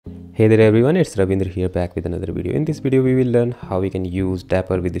Hey there everyone, it's Ravindra here back with another video. In this video we will learn how we can use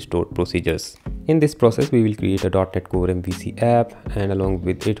Dapper with the stored procedures. In this process we will create a .NET Core MVC app, and along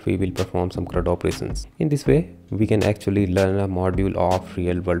with it we will perform some CRUD operations. In this way we can actually learn a module of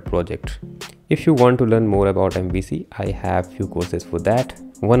real world project. If you want to learn more about MVC, I have few courses for that.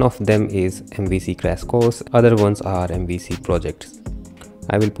 One of them is MVC crash course, other ones are MVC projects.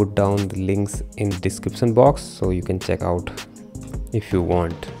 I will put down the links in the description box so you can check out if you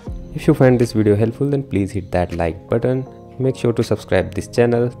want. If you find this video helpful, then please hit that like button. Make sure to subscribe this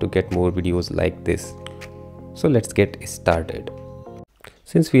channel to get more videos like this. So let's get started.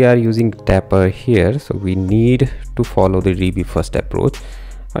 Since we are using Dapper here, so we need to follow the DB first approach.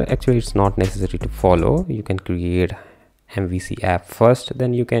 Actually it's not necessary to follow. You can create MVC app first,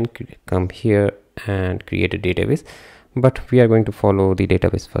 then you can come here and create a database. But we are going to follow the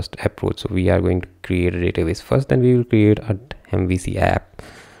database first approach. So we are going to create a database first, then we will create a MVC app.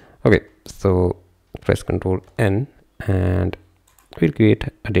 Okay, so press Ctrl N and we'll create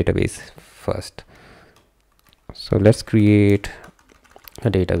a database first. So let's create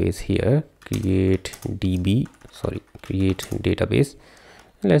a database here. Create database.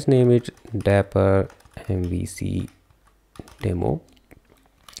 Let's name it Dapper MVC demo.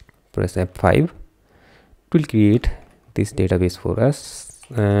 Press F5. It will create this database for us,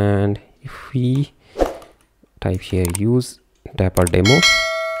 and if we type here use Dapper demo,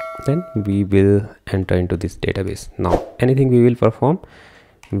 then we will enter into this database. Now anything we will perform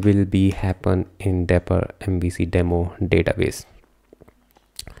will be happen in Dapper MVC demo database.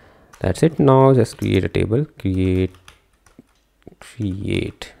 That's it. Now just create a table. Create.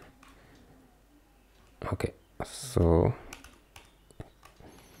 Okay, so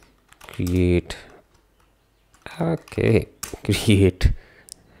create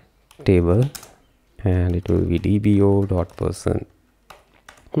table, and it will be dbo.person.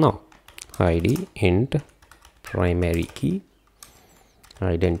 Now id int primary key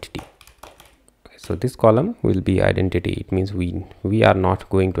identity. Okay, so this column will be identity. It means we are not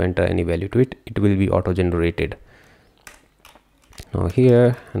going to enter any value to it. It will be auto generated. Now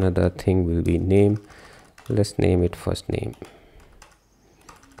here another thing will be name. Let's name it first name,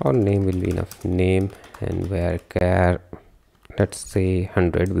 or name will be enough. Name, and where char, let's say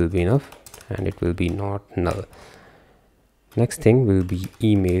 100 will be enough, and it will be not null. Next thing will be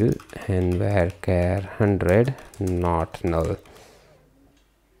email, and where char 100 not null.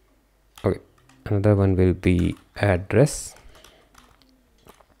 Okay, another one will be address,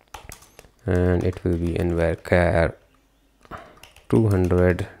 and it will be and where char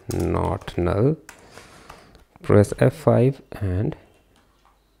 200 not null. Press F5 and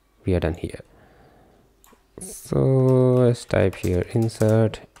we are done here. So let's type here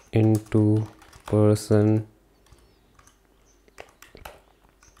insert into person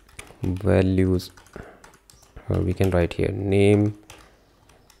values, or we can write here name,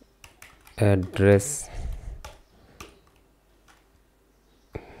 address,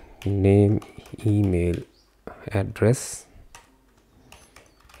 name, email, address,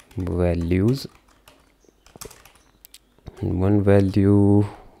 values. And one value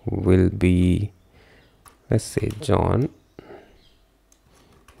will be, let's say John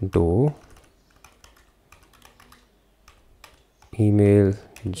Doe, email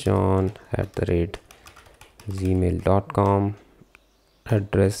john@gmail.com,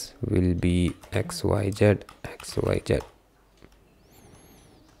 address will be xyz.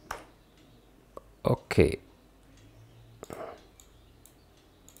 Okay,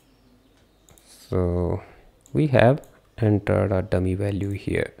 so we have entered a dummy value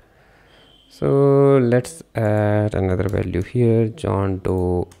here. So let's add another value here, John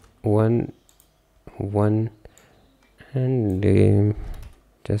Doe 1 and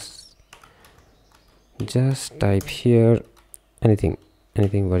just type here anything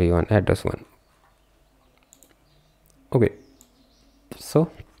what you want, address 1. Okay,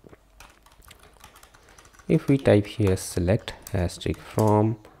 so if we type here select asterisk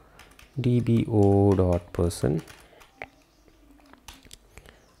from dbo.person,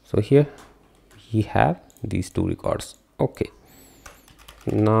 so here we have these two records. Okay,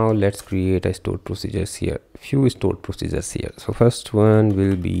 now let's create a stored procedures here, few stored procedures here. So first one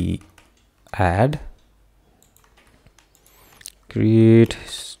will be add, create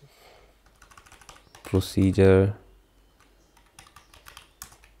procedure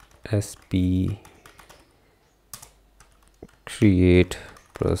sp create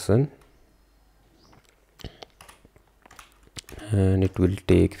person, and it will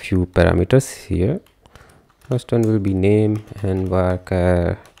take few parameters here. First one will be name, and var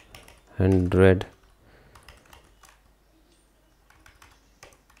 100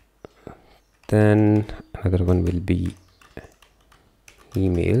 then another one will be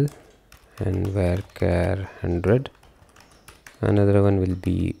email and varchar 100. Another one will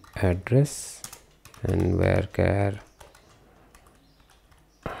be address and varchar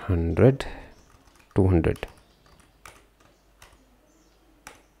 100 200.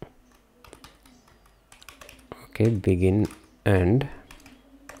 Okay, begin end.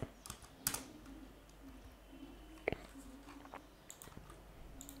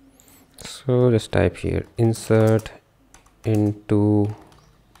 So just type here insert into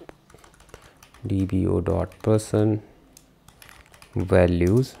dbo.person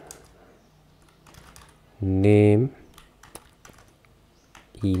values name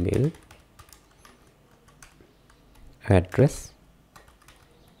email address,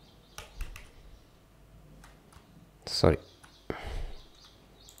 sorry,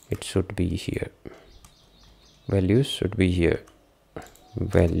 it should be here, values should be here,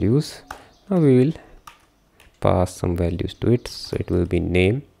 values. Now we will pass some values to it, so it will be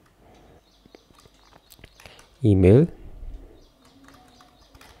name, email,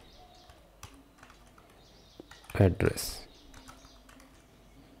 address.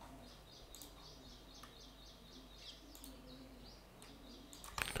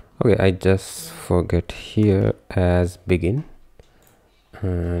 Okay, I just forget here as begin,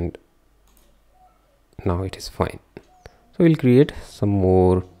 and now it is fine. So we'll create some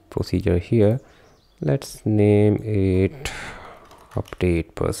more procedure here. Let's name it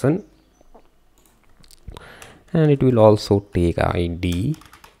update person, and it will also take ID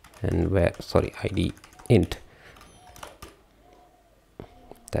and where, sorry, ID int.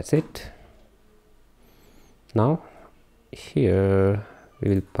 That's it. Now here we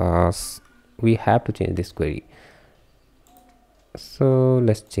will pass, we have to change this query, so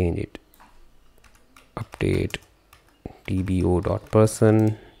let's change it. Update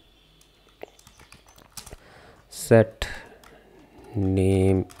dbo.person set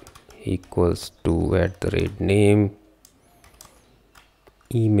name equals to @name,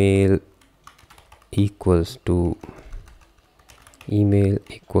 email equals to email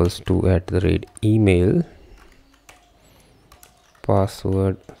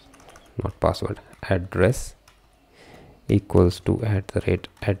password, not password, address equals to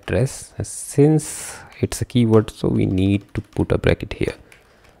 @address. Since it's a keyword, so we need to put a bracket here.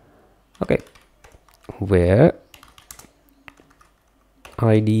 Okay, where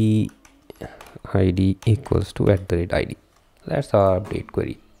id equals to @id. That's our update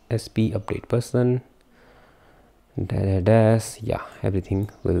query. sp update person dash, yeah, everything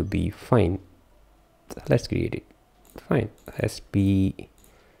will be fine. So let's create it. Fine, sp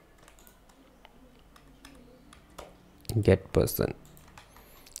get person,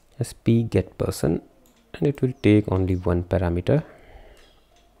 and it will take only one parameter,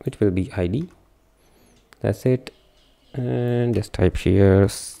 which will be id. That's it. And just type here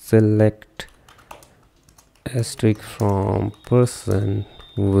select asterisk from person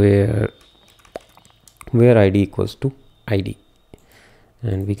where id equals to id,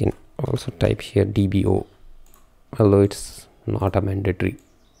 and we can also type here dbo, although it's not a mandatory.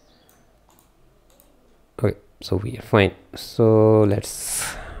 Okay, so we are fine. So let's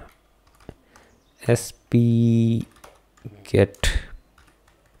sp get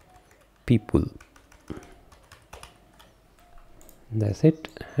people, that's it,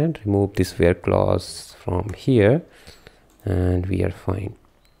 and remove this where clause from here, and we are fine.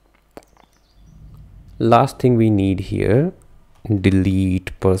 Last thing we need here,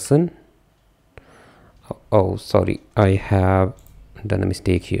 delete person. Oh, sorry, I have done a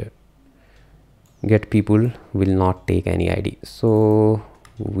mistake here. Get people will not take any ID, so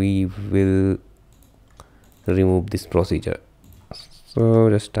we will remove this procedure. So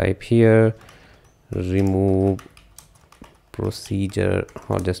just type here remove procedure,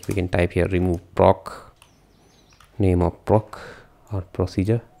 or just we can type here remove proc, name of proc or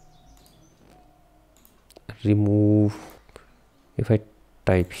procedure. Remove, if I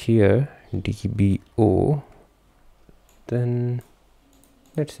type here dbo, then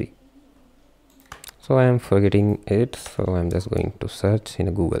let's see. So I am forgetting it, so I'm just going to search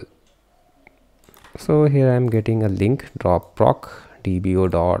in Google. So here I'm getting a link drop proc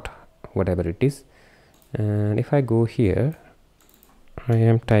dbo dot whatever it is, and if I go here, I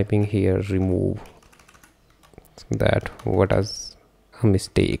am typing here remove, that what is a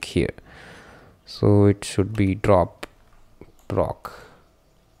mistake here, so it should be drop proc.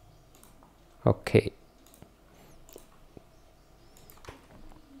 Okay,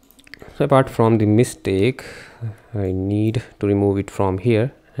 so apart from the mistake, I need to remove it from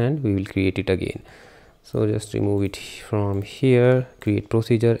here, and we will create it again. So just remove it from here, create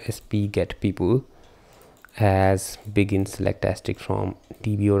procedure sp get people as begin select asterisk from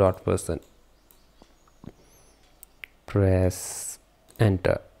dbo.person, press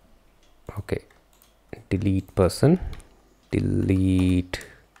enter. Okay, delete person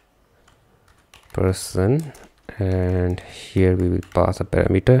and here we will pass a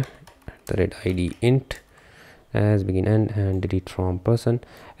parameter the red id int as begin and delete from person.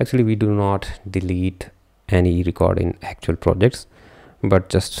 Actually we do not delete any record in actual projects, but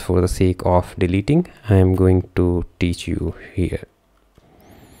just for the sake of deleting I am going to teach you here.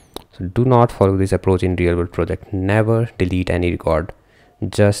 So do not follow this approach in real world project. Never delete any record.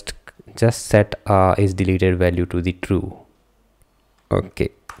 Just set is deleted value to the true. Okay,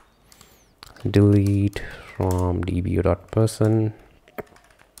 delete from dbo.person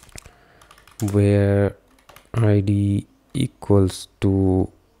where id equals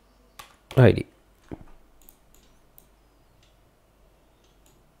to id.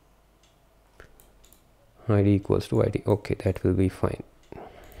 id equals to id. Okay, that will be fine.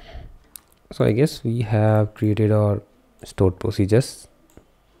 So I guess we have created our stored procedures.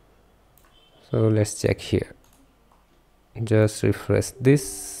 So let's check here. Just refresh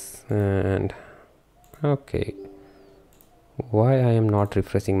this and okay, why I am not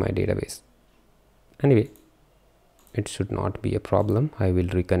refreshing my database? Anyway, it should not be a problem. I will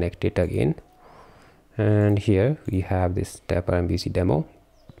reconnect it again, and here we have this Dapper MVC demo.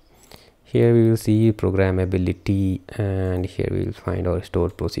 Here we will see programmability, and here we will find our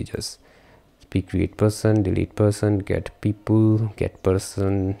stored procedures. Speak create person, delete person, get people, get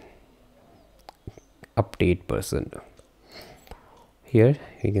person, update person. Here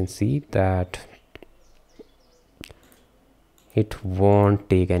you can see that it won't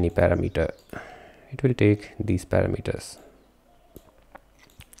take any parameter. It will take these parameters.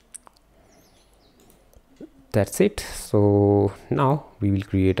 That's it. So now we will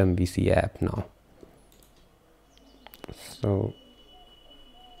create a MVC app now. So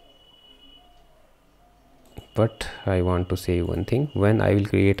but I want to say one thing. When I will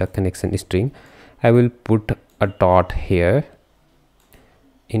create a connection string, I will put a dot here.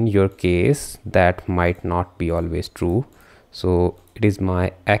 In your case that might not be always true, so it is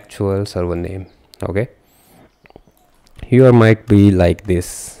my actual server name. Okay, here might be like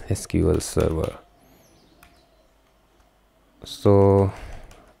this SQL server. So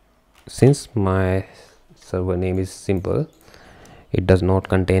since my server name is simple, it does not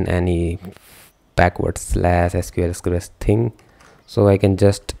contain any backward slash SQL Express thing, so I can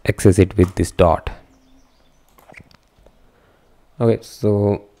just access it with this dot. Okay,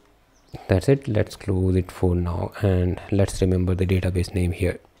 so that's it. Let's close it for now and let's remember the database name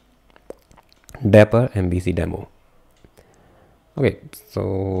here, Dapper MVC demo. Okay,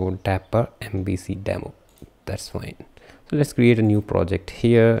 so Dapper MVC demo, that's fine. So let's create a new project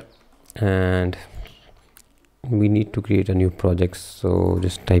here, and we need to create a new project. So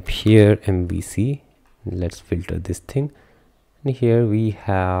just type here MVC, let's filter this thing, and here we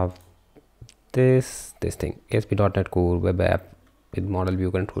have this thing, ASP.NET Core web app with model view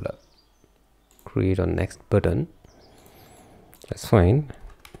controller. Create on next button, that's fine.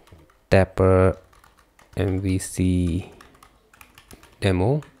 Dapper MVC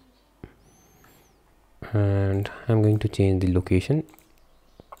demo, and I'm going to change the location.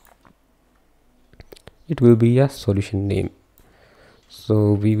 It will be a solution name,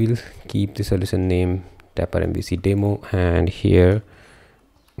 so we will keep the solution name Dapper MVC demo, and here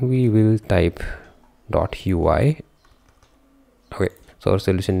we will type .ui. Okay, so our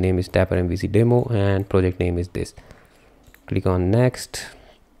solution name is Dapper MVC demo and project name is this. Click on next.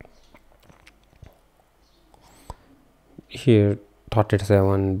 Here .NET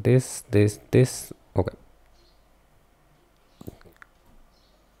 7 this. Okay,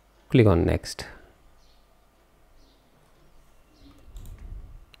 click on next.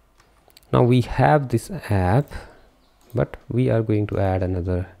 Now we have this app, but we are going to add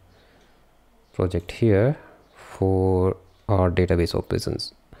another project here for our database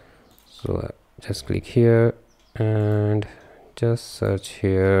operations. So just click here and just search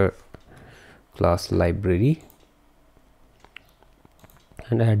here class library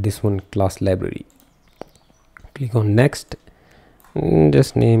and add this one class library. Click on next and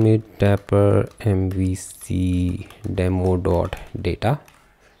just name it Dapper MVC demo.data.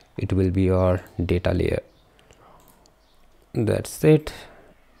 It will be our data layer. That's it.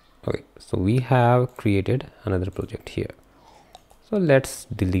 Okay, so we have created another project here. So let's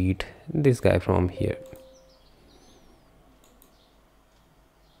delete this guy from here.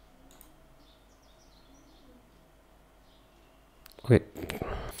 Okay,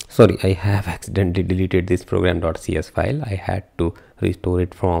 Sorry, I have accidentally deleted this program.cs file. I had to restore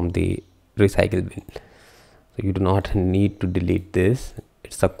it from the recycle bin. So you do not need to delete this.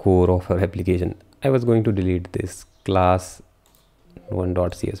 It's a core of our application. I was going to delete this class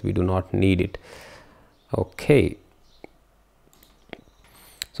 1.cs. We do not need it. Okay.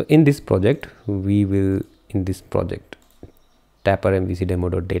 So in this project, Dapper MVC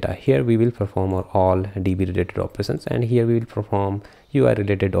demo.data, here we will perform all DB related operations, and here we will perform UI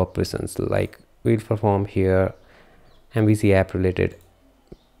related operations, like we will perform here MVC app related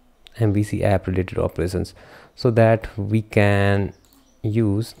operations, so that we can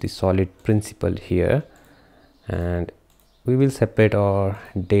use the solid principle here, and we will separate our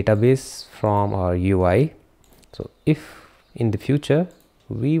database from our UI. So if in the future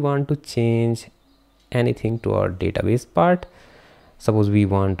we want to change anything to our database part, suppose we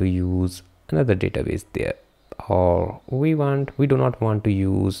want to use another database there, or we do not want to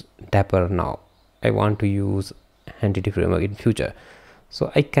use Dapper now, I want to use entity framework in future,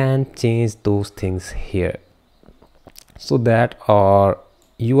 so I can change those things here, so that our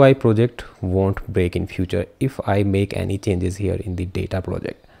UI project won't break in future if I make any changes here in the data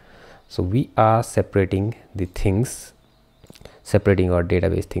project. So we are separating the things, separating our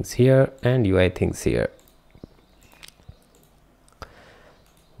database things here and UI things here.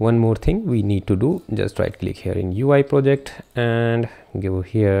 One more thing we need to do, just right click here in UI project and go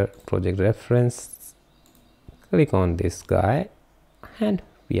here project reference, click on this guy, and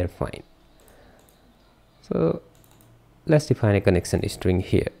we are fine. So let's define a connection string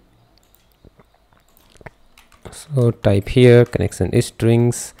here. So type here connection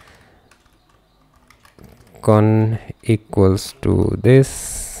strings con equals to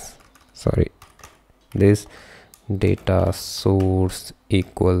this data source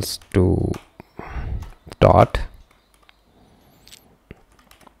equals to dot,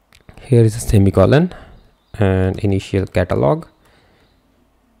 here is a semicolon, and initial catalog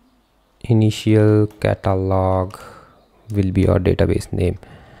will be our database name,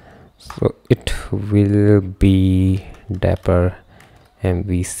 so it will be Dapper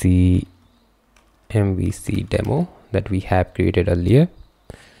MVC demo that we have created earlier,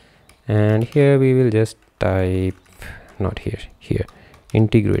 and here we will just type, not here,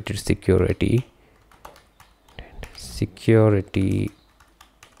 integrated security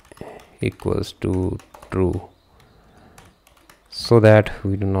equals to true, so that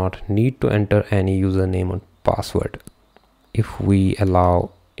we do not need to enter any username or password if we allow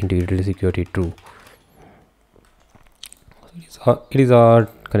integrated security true. It is our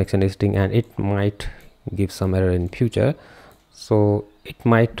connection string, and it might give some error in future, so it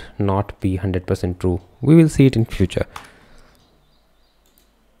might not be 100% true. We will see it in future.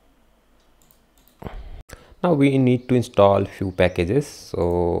 Now we need to install few packages,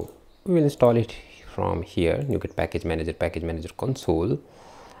 so we will install it from here, NuGet package manager console,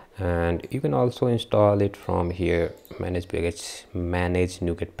 and you can also install it from here, manage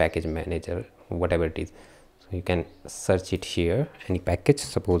NuGet package manager, whatever it is. So you can search it here, any package.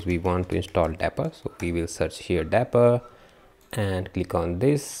 Suppose we want to install Dapper, so we will search here Dapper and click on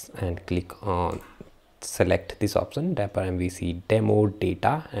this and select this option, Dapper MVC demo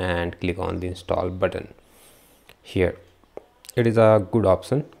data, and click on the install button. Here it is a good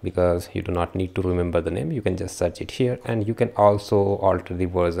option because you do not need to remember the name, you can just search it here, and you can also alter the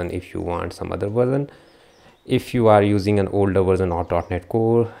version if you want some other version. If you are using an older version of .NET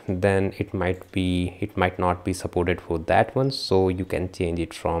Core, then it might not be supported for that one, so you can change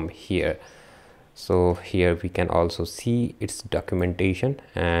it from here. So here we can also see its documentation,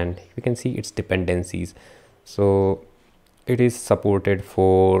 and we can see its dependencies. So it is supported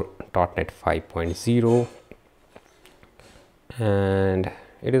for .NET 5.0, and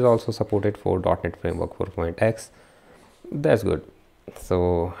it is also supported for .NET Framework 4.x. That's good.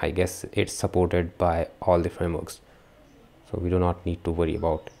 So I guess it's supported by all the frameworks, so we do not need to worry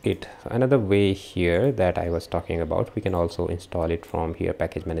about it. Another way here that I was talking about, we can also install it from here,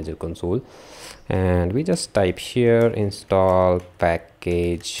 package manager console, and we just type here install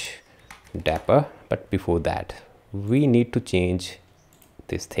package Dapper. But before that, we need to change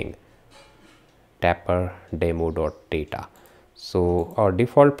this thing, Dapper demo.data. So our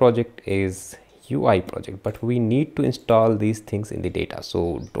default project is UI project, but we need to install these things in the data,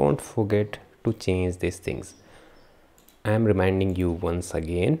 so don't forget to change these things. I am reminding you once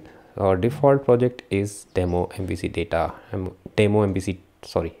again, our default project is Dapper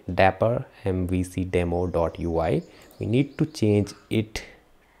MVC demo.ui. we need to change it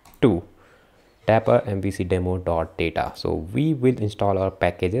to Dapper MVC demo.data. so we will install our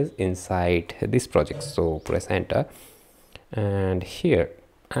packages inside this project, so press enter, and here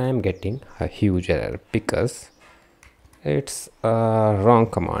I am getting a huge error because it's a wrong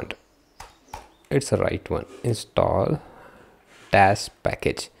command. It's a right one. Install dash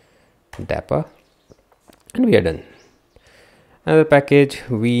package Dapper, and we are done. Another package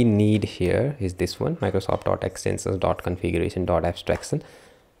we need here is this one, microsoft.extensions.configuration.abstraction,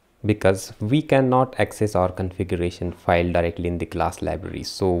 because we cannot access our configuration file directly in the class library.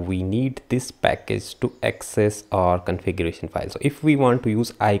 So we need this package to access our configuration file. So if we want to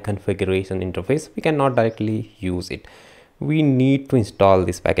use iConfiguration interface, we cannot directly use it. We need to install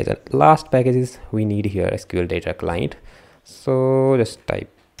this package. And last package is we need here SQL data client. So just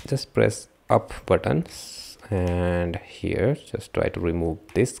press up button, and here just try to remove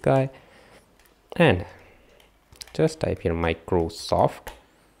this guy and just type here Microsoft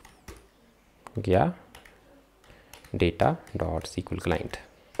data.sql client,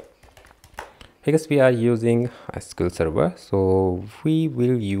 because we are using a SQL server, so we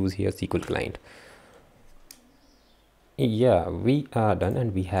will use here SQL client. Yeah, we are done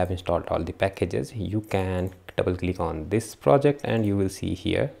and we have installed all the packages. You can double click on this project and you will see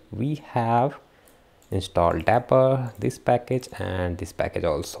here we have installed Dapper, this package, and this package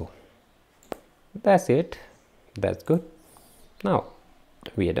also. That's it. That's good. Now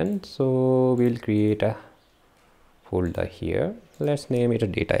we are done, so we'll create a folder here. Let's name it a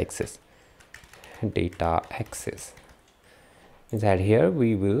data access. Inside here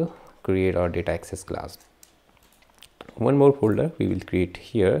we will create our data access class. One more folder we will create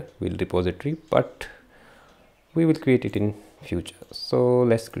here, will repository, but we will create it in future. So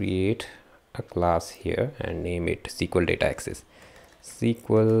let's create a class here and name it SQL data access,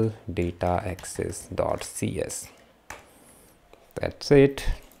 SQL data access.cs. That's it.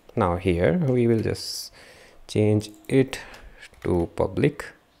 Now here we will just change it to public,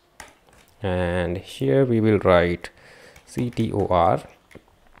 and here we will write CTOR.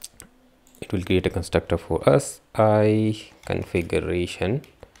 It will create a constructor for us, configuration,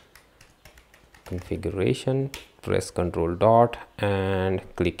 press Ctrl dot and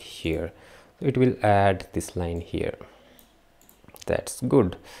click here. It will add this line here. That's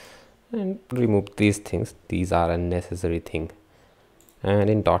good. And remove these things, these are unnecessary thing. And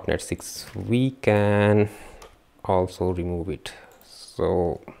in .NET 6 we can also remove it,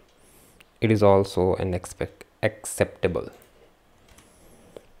 so it is also an acceptable.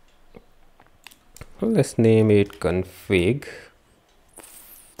 So let's name it config.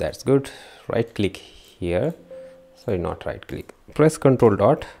 That's good. Right click here, sorry, not right click, press Ctrl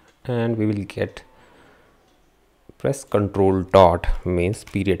dot and we will get, press Ctrl dot means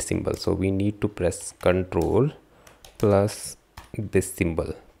period symbol, so we need to press Ctrl plus this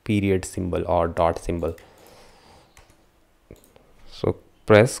symbol, period symbol or dot symbol. So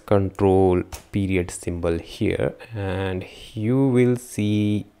press Ctrl period symbol here and you will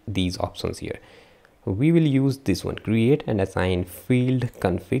see these options here. We will use this one, create and assign field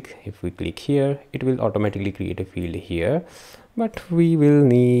config. If we click here, it will automatically create a field here, but we will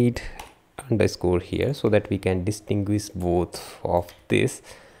need underscore here so that we can distinguish both of this.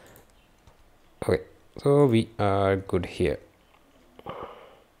 Okay, so we are good here.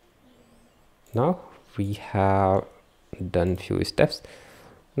 Now we have done few steps.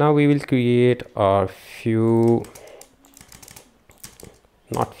 Now we will create our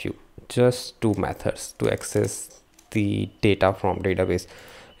just two methods to access the data from database,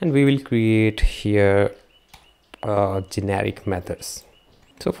 and we will create here generic methods.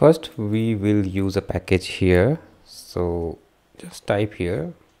 So first we will use a package here, so just type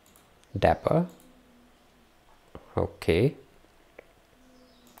here Dapper. Okay,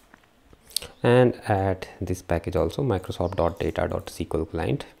 and add this package also, microsoft.data.sql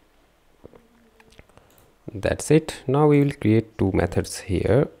client. That's it. Now we will create two methods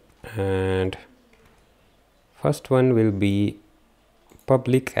here, and first one will be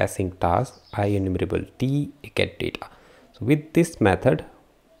public async task IEnumerable t get data. So with this method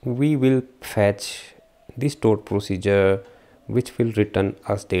we will fetch the stored procedure which will return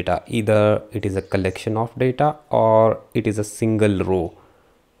us data. Either it is a collection of data or it is a single row.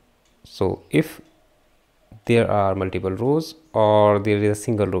 So if there are multiple rows or there is a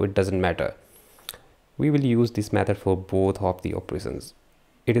single row, it doesn't matter. We will use this method for both of the operations.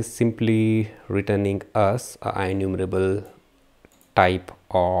 It is simply returning us a IEnumerable type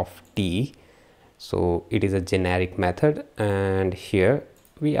of t, so it is a generic method, and here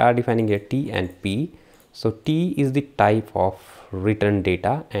we are defining a t and p. So t is the type of return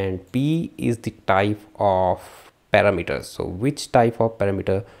data and p is the type of parameters. So which type of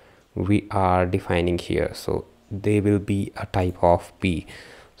parameter we are defining here, so they will be a type of p.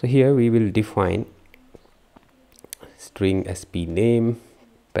 So here we will define string sp name,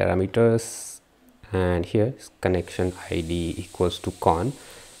 parameters, and here connection ID equals to con,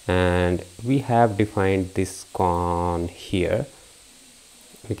 and we have defined this con here.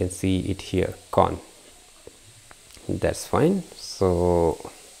 We can see it here, con. That's fine.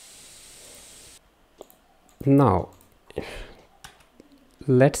 So now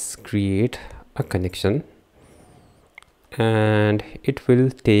let's create a connection, and it will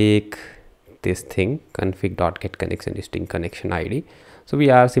take this thing config.get connection string connection ID. So we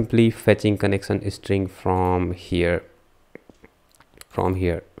are simply fetching connection string from here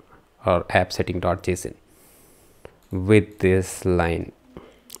or app setting.json with this line.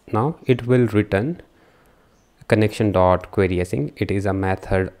 Now it will return connection.query async. It is a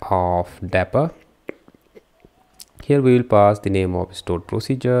method of Dapper. Here we will pass the name of stored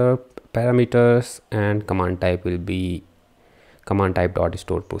procedure, parameters, and command type will be command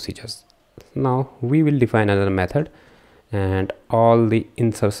type.stored procedures. Now we will define another method, and all the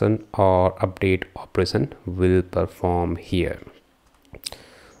insertion or update operation will perform here.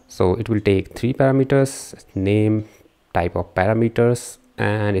 So it will take 3 parameters, name, type of parameters,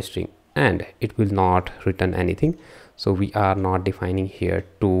 and string, and it will not return anything. So we are not defining here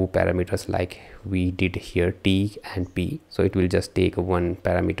 2 parameters like we did here, t and p. So it will just take one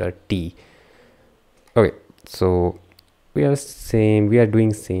parameter t. Okay, so we are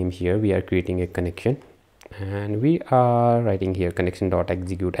doing same here. We are creating a connection, and we are writing here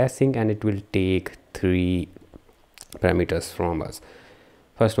connection.execute async, and it will take 3 parameters from us.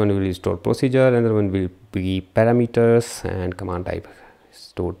 First one will be stored procedure, another one will be parameters, and command type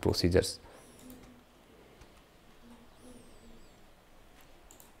stored procedures.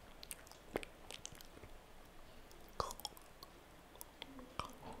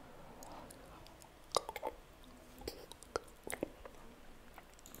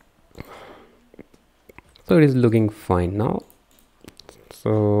 So it is looking fine now.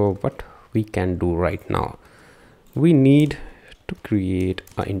 So what we can do right now, we need to create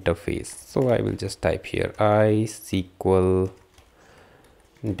an interface. So I will just type here iSQL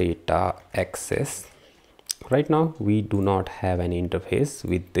data access. Right now we do not have any interface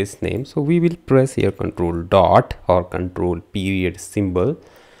with this name, so we will press here control dot or control period symbol,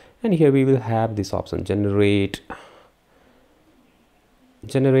 and here we will have this option generate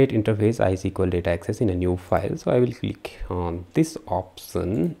interface iSQL data access in a new file. So I will click on this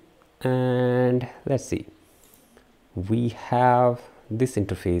option, and let's see, we have this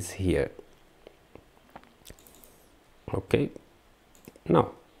interface here. Okay,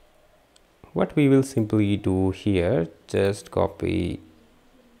 now what we will simply do here, just copy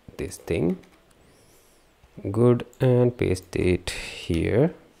this thing, good, and paste it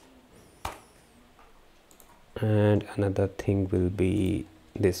here, and another thing will be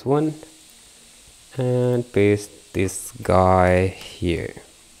this one, and paste this guy here,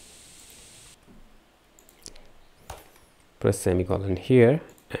 press semicolon here,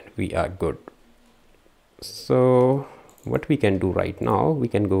 and we are good. So what we can do right now, we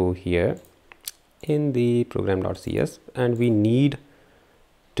can go here in the program.cs, and we need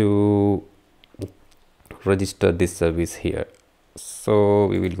to register this service here. So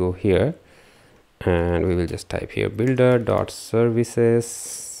we will go here, and we will just type here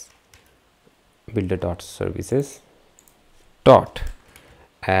builder.services dot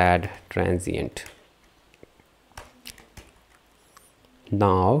add transient.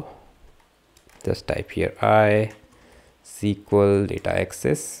 Now just type here iSQL data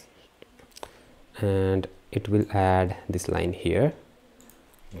access, and it will add this line here,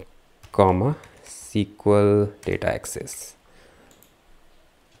 comma SQL data access.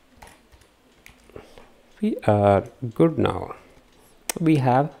 We are good now. We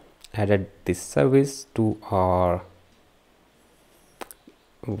have added this service to our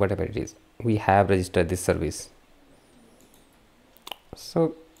whatever it is. We have registered this service.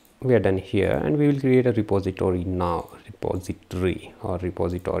 So we are done here, and we will create a repository now, repository,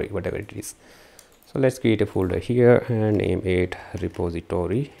 whatever it is. So let's create a folder here and name it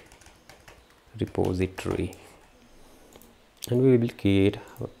repository, and we will create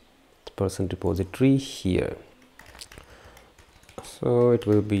a person repository here. So it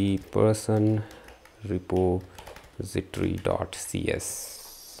will be person repository.cs.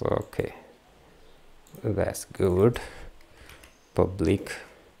 Okay, that's good. Public,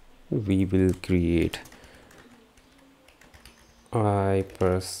 we will create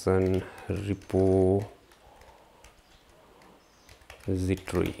iPerson repository.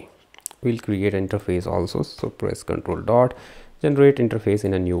 We'll create an interface also, so press control dot generate interface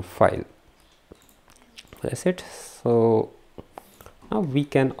in a new file. That's it. So now we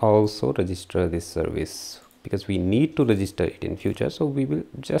can also register this service because we need to register it in future, so we will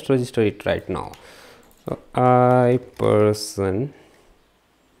just register it right now. So I person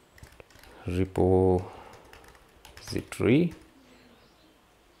repository,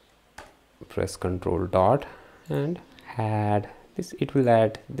 press Control dot and add this. It will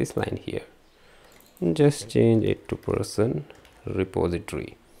add this line here. Just change it to person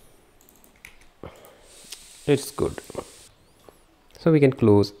repository. It's good. So we can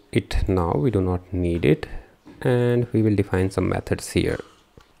close it now, we do not need it, and we will define some methods here.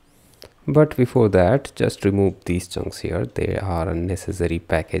 But before that, just remove these chunks here, they are unnecessary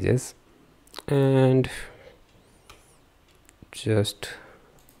packages, and just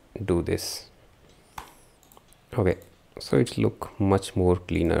do this. Okay, so it's look much more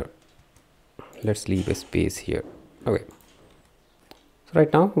cleaner. Let's leave a space here. Okay, so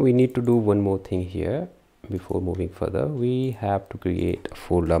right now we need to do one more thing here. Before moving further, we have to create a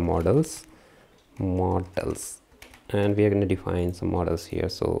folder models, and we are going to define some models here.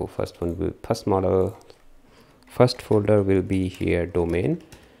 So first folder will be here domain,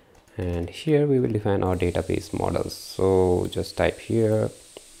 and here we will define our database models. So just type here,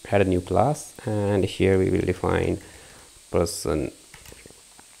 add a new class, and here we will define person.cs,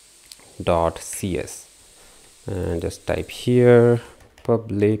 and just type here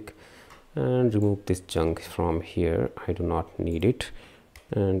public, and remove this chunk from here, I do not need it,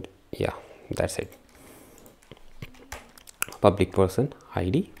 and yeah, that's it. Public person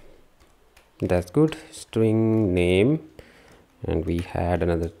id, that's good. String name, and we had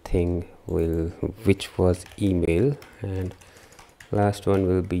another thing which was email, and last one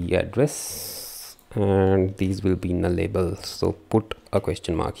will be address, and these will be nullable, so put a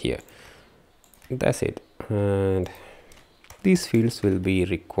question mark here. That's it, and these fields will be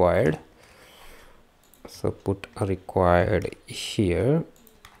required, so put a required here,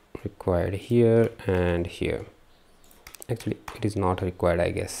 and here. Actually it is not required,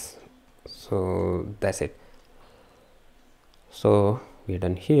 I guess. So that's it. So we are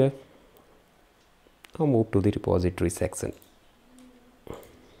done here. Now move to the repository section.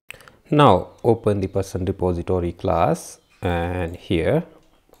 Now open the person repository class, and here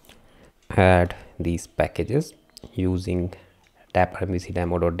add these packages using Dapper MVC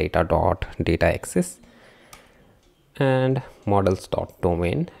demo.data access and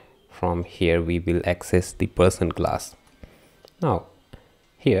models.domain. From here we will access the person class. Now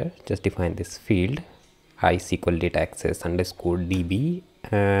here just define this field iSQL data access underscore DB,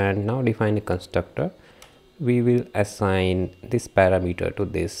 and now define a constructor. We will assign this parameter to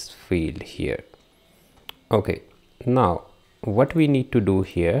this field here. Okay, now what we need to do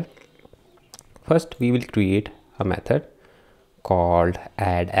here, first we will create a method called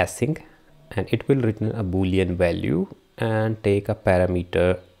add async, and it will return a boolean value and take a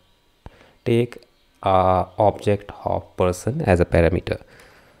parameter, take a object of person as a parameter.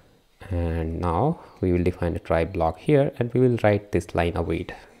 And now we will define a try block here, and we will write this line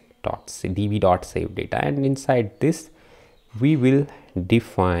await db.save data, and inside this we will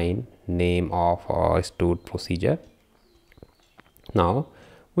define name of our stored procedure. Now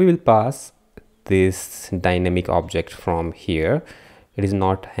we will pass this dynamic object from here. It is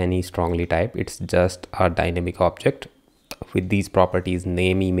not any strongly typed, it's just a dynamic object with these properties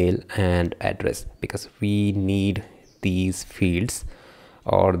name, email, and address, because we need these fields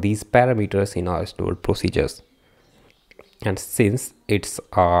or these parameters in our stored procedures. And since it's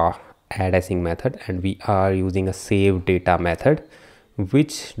a add async method and we are using a save data method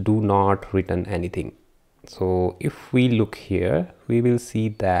which do not return anything, so if we look here we will see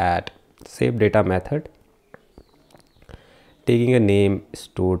that save data method taking a name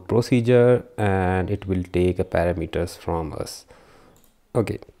stored procedure, and it will take a parameters from us.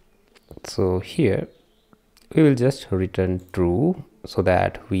 Okay, so here we will just return true so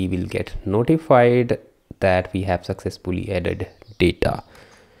that we will get notified that we have successfully added data.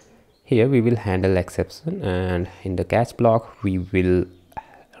 Here we will handle exception, and in the catch block we will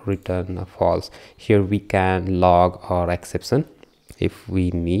return a false. Here we can log our exception if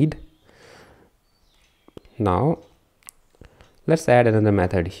we need. Now let's add another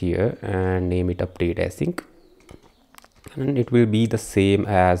method here and name it update async, and it will be the same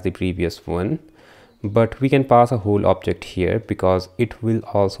as the previous one, but we can pass a whole object here because it will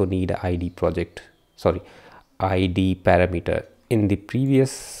also need a id parameter. In the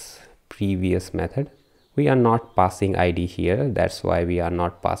previous method we are not passing id here, that's why we are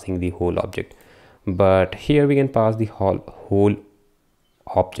not passing the whole object, but here we can pass the whole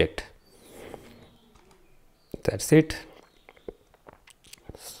object. That's it.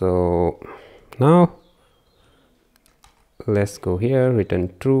 So now let's go here,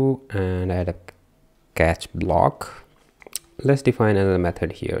 return true, and add a catch block. Let's define another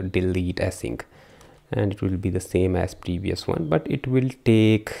method here, delete async, and it will be the same as previous one, but it will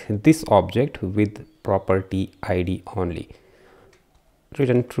take this object with property ID only.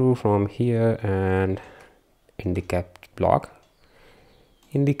 Return true from here, and in the catch block,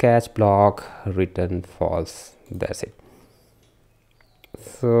 return false. That's it.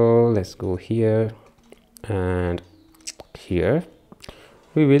 So let's go here, and here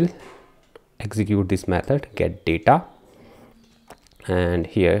we will execute this method get data, and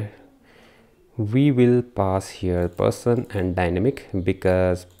here we will pass here person and dynamic,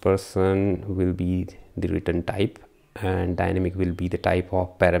 because person will be the return type and dynamic will be the type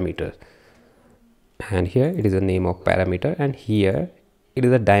of parameter, and here it is a name of parameter, and here it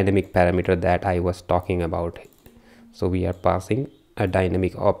is a dynamic parameter that I was talking about. So we are passing a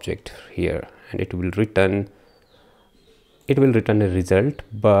dynamic object here, and it will return a result,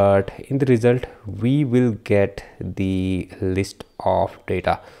 but in the result we will get the list of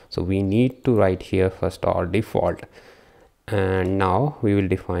data. So we need to write here first our default, and now we will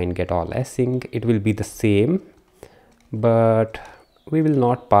define get all async. It will be the same, but we will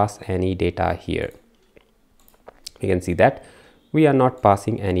not pass any data here. You can see that we are not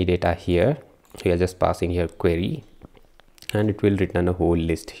passing any data here. We are just passing here query, and it will return a whole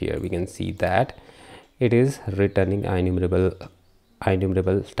list here. We can see that it is returning enumerable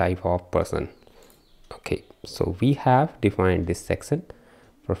type of person. Okay, so we have defined this section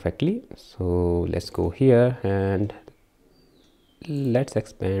perfectly. So let's go here and let's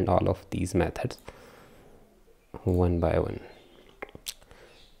expand all of these methods one by one.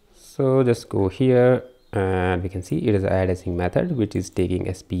 So just go here, and we can see it is add async method, which is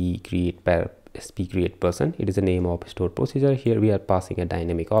taking sp create person. It is the name of stored procedure. Here we are passing a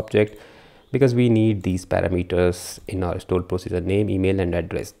dynamic object because we need these parameters in our stored procedure: name, email, and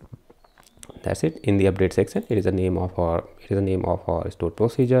address. That's it. In the update section, it is the name of our stored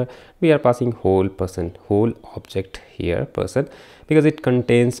procedure. We are passing whole object here, person, because it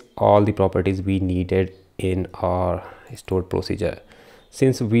contains all the properties we needed in our stored procedure.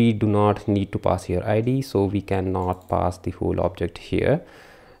 Since we do not need to pass here ID, so we cannot pass the whole object here.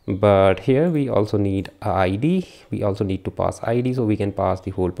 But here we also need ID. We also need to pass ID, so we can pass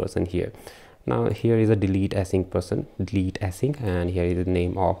the whole person here. Now here is a delete async person, delete async, and here is the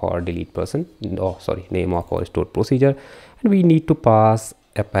name of our delete person, name of our stored procedure, and we need to pass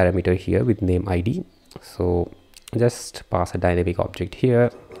a parameter here with name ID. So just pass a dynamic object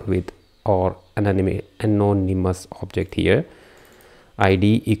here with our anonymous object here,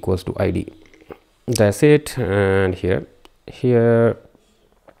 ID equals to ID. That's it. And here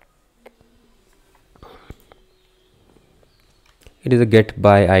it is a get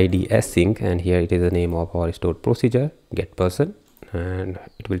by ID async, and here it is the name of our stored procedure get person, and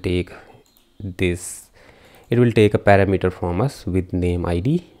it will take a parameter from us with name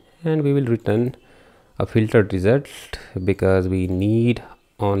ID, and we will return a filtered result because we need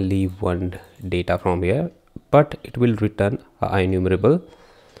only one data from here, but it will return a enumerable,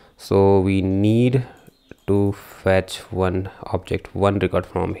 so we need to fetch one record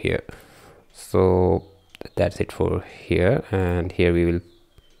from here. So that's it for here. And here we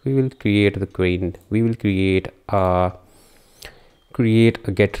will create a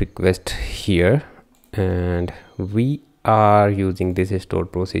get request here, and we are using this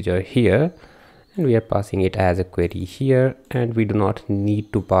stored procedure here, and we are passing it as a query here, and we do not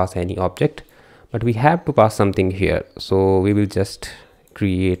need to pass any object, but we have to pass something here. So we will just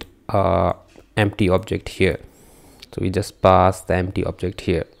create a empty object here. So we just pass the empty object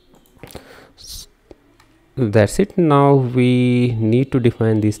here. That's it. Now we need to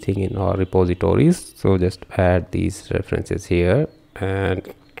define this thing in our repositories. So just add these references here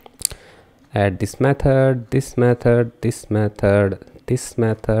and add this method, this method, this method, this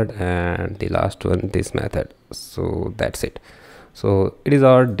method, and the last one, this method. So that's it. So it is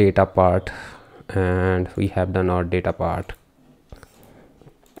our data part, and we have done our data part.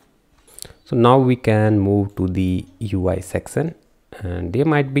 So now we can move to the UI section, and there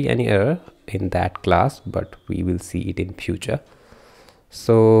might be any error in that class, but we will see it in future.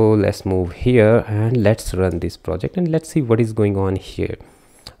 So let's move here and let's run this project, and let's see what is going on here.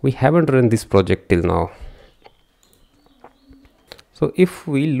 We haven't run this project till now. So if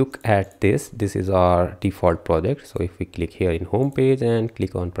we look at this is our default project. So if we click here in home page and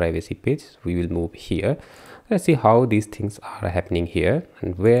click on privacy page, we will move here. Let's see how these things are happening here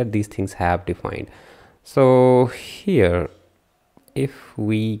and where these things have defined. So here, if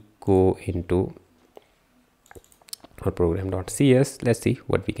we go into our program.cs, let's see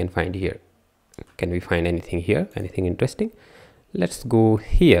what we can find here. Can we find anything here, anything interesting? Let's go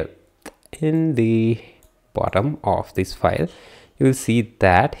here, in the bottom of this file, you will see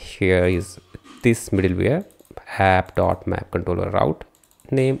that here is this middleware app.map controller route.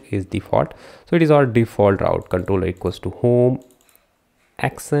 Name is default, so it is our default route. Controller equals to home,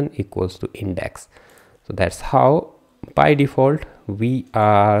 action equals to index. So that's how by default we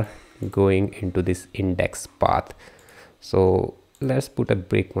are going into this index path. So let's put a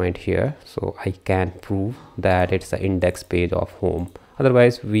breakpoint here so I can prove that it's the index page of home.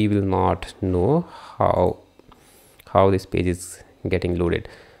 Otherwise we will not know how this page is getting loaded.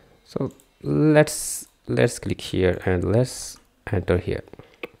 So let's click here and let's enter here.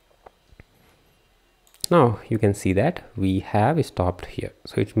 Now you can see that we have stopped here,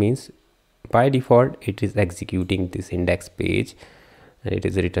 so it means by default it is executing this index page and it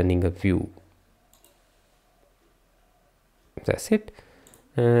is returning a view. That's it.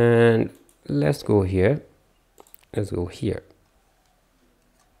 And let's go here,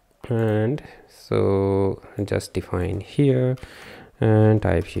 and so just define here and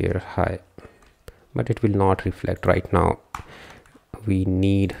type here hi, but it will not reflect right now. We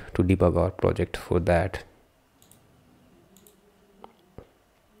need to debug our project for that.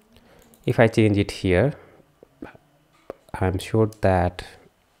 If I change it here, I'm sure that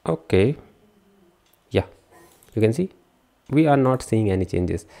okay, yeah, you can see we are not seeing any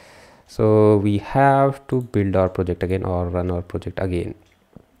changes. So we have to build our project again or run our project again.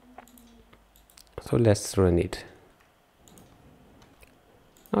 So let's run it.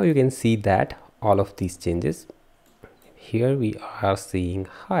 Now you can see that all of these changes. Here we are seeing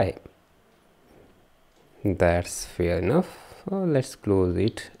hi. That's fair enough. So let's close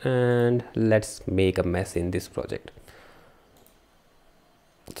it and let's make a mess in this project.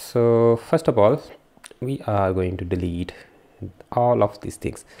 So first of all, we are going to delete all of these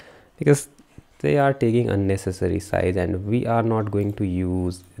things because they are taking unnecessary size and we are not going to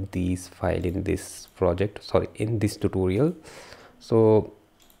use these file in this project, sorry, in this tutorial. So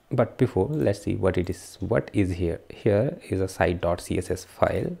but before, let's see what it is. What is here? Here is a site.css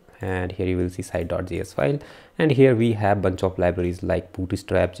file, and here you will see site.js file, and here we have bunch of libraries like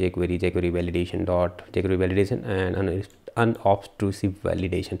bootstrap, jQuery, jQuery validation, and unobtrusive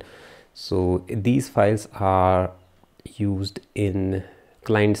validation. So these files are used in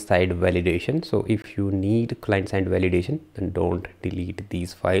client-side validation. So if you need client-side validation, then don't delete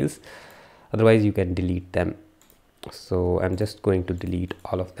these files, otherwise you can delete them. So I'm just going to delete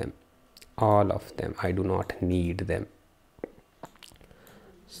all of them. I do not need them,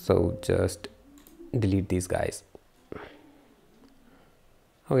 so just delete these guys.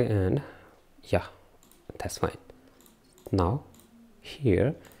 Okay, and yeah, that's fine. Now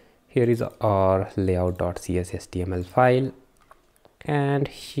here is our layout.cs HTML file, and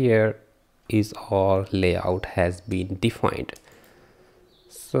here is our layout has been defined.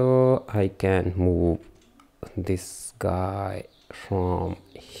 So I can move this guy from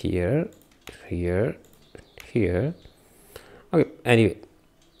here. Okay, anyway,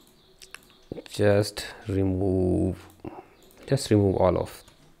 just remove all of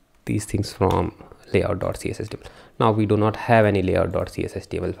these things from layout.css. Now we do not have any layout.css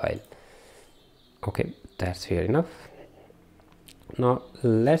HTML file. Okay, that's fair enough. Now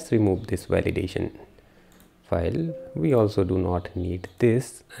let's remove this validation file. We also do not need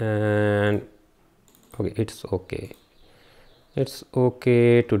this, and okay, it's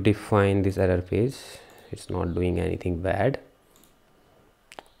okay to define this error page. It's not doing anything bad.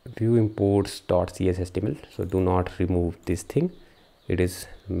 View imports .cs HTML, so do not remove this thing. It is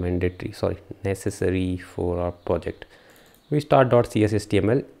necessary for our project. We start .cs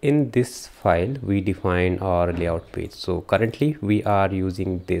HTML. In this file we define our layout page. So currently we are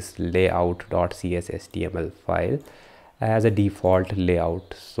using this layout.cs HTML file as a default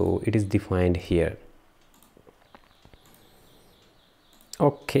layout, so it is defined here.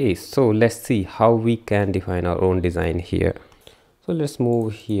 Okay, so let's see how we can define our own design here. So let's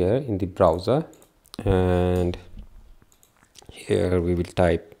move here in the browser, and here we will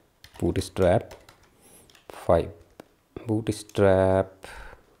type bootstrap 5,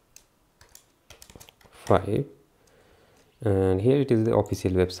 and here it is the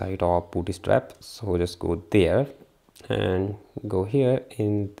official website of bootstrap. So just go there and go here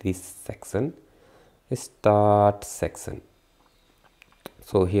in this section, start section.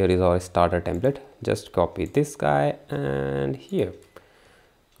 So here is our starter template. Just copy this guy and here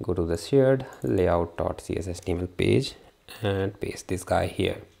go to the shared layout.cs HTML page and paste this guy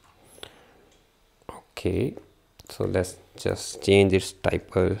here. Okay, so let's just change its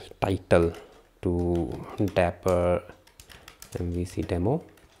title to Dapper MVC demo.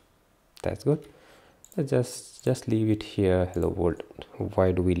 That's good. Just leave it here, hello world.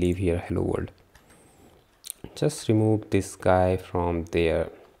 Why do we leave here hello world? Just remove this guy from there.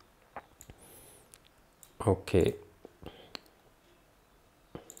 Okay,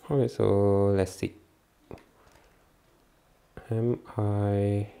 so let's see, am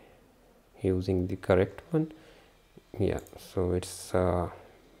I using the correct one? Yeah, so it's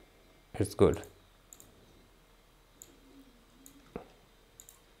good,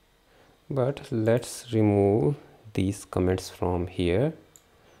 but let's remove these comments from here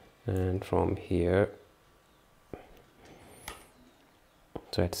and from here.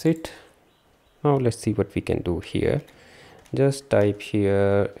 So that's it. Now let's see what we can do here. Just type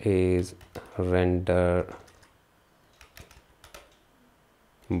here is render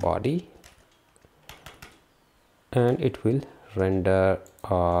body, and it will render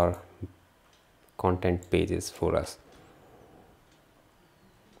our content pages for us.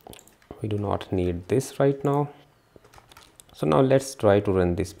 We do not need this right now. So now let's try to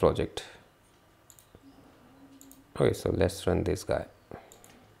run this project. Okay, so let's run this guy.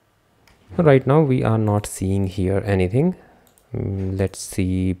 Right now we are not seeing here anything. Let's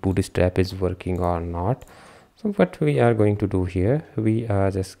see Bootstrap is working or not. So what we are going to do here, we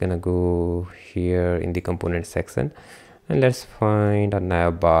are just gonna go here in the component section and let's find a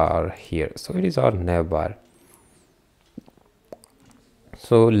navbar here. So it is our navbar.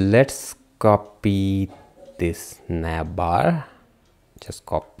 So let's copy this navbar. Just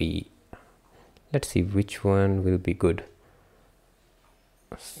copy. Let's see which one will be good.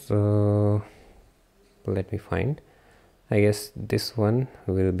 So let me find. I guess this one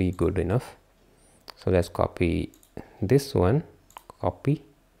will be good enough. So let's copy this one. Copy.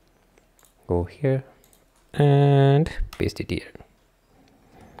 Go here and paste it here.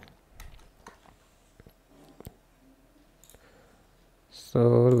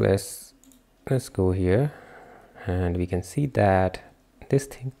 So let's go here, and we can see that this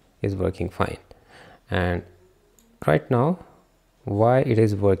thing is working fine. And right now, why it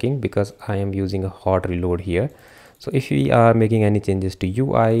is working? Because I am using a hot reload here. So if we are making any changes to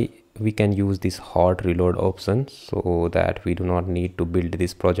UI, we can use this hot reload option so that we do not need to build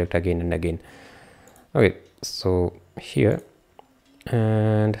this project again and again. Okay, so here,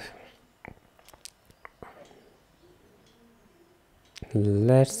 and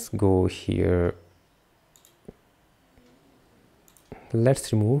let's go here.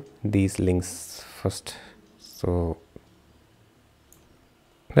 Let's remove these links first. So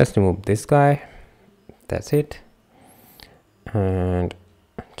let's remove this guy. That's it. And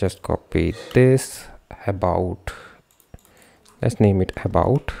just copy this about. Let's name it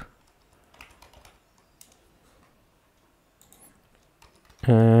about.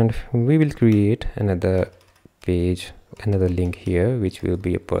 And we will create another page, another link here, which will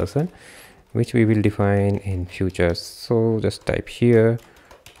be a person, which we will define in future. So just type here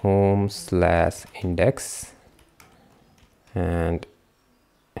home/index, and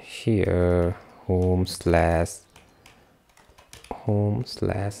here home/about.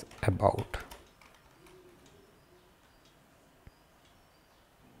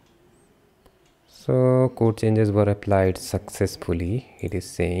 So code changes were applied successfully, it is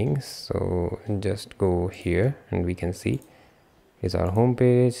saying. So just go here and we can see is our home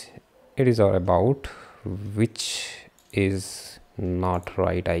page. It is our about, which is not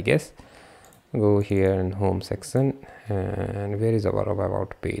right, I guess. Go here in home section, and where is our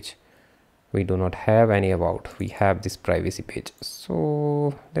about page? We do not have any about. We have this privacy page.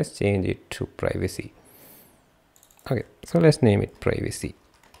 So let's change it to privacy. Okay, so let's name it privacy,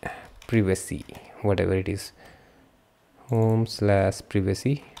 whatever it is,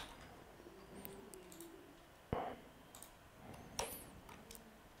 home/privacy.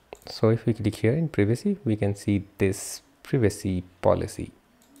 So if we click here in privacy, we can see this privacy policy.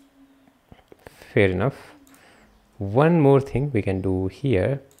 Fair enough. One more thing we can do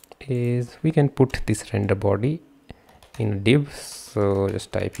here is we can put this render body in a div. So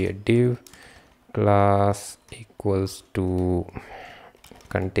just type here div class equals to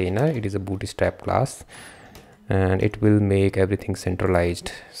container. It is a Bootstrap class, and it will make everything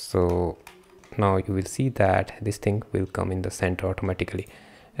centralized. So now you will see that this thing will come in the center automatically.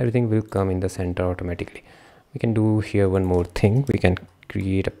 Everything will come in the center automatically. We can do here one more thing. We can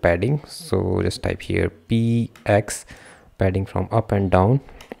create a padding. So just type here px padding from up and down,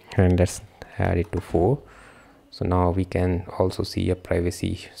 and let's add it to 4. So now we can also see a padding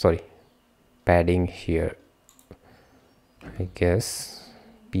here. I guess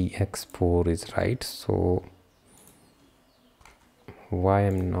px4 is right. So why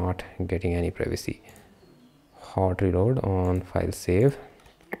I'm not getting any privacy? Hot reload on file save.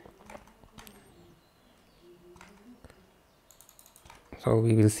 so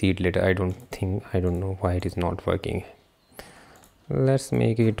we will see it later. I don't know why it is not working. Let's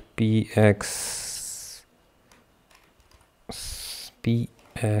make it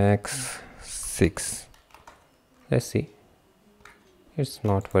px6. Let's see, it's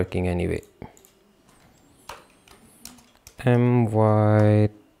not working anyway.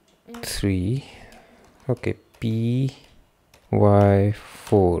 my3, okay,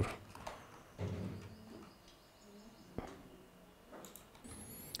 py4.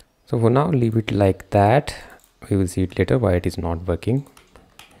 So for now leave it like that. We will see it later why it is not working.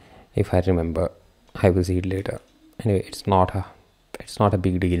 If I remember, I will see it later. Anyway, it's not a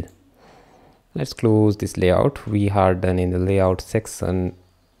big deal. Let's close this layout. We are done in the layout section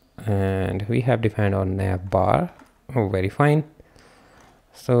and we have defined our nav bar. Oh, very fine.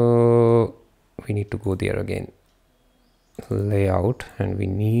 So we need to go there again, layout, and we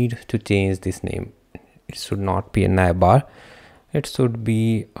need to change this name. It should not be a nav bar, it should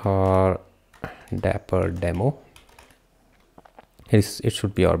be our Dapper demo. It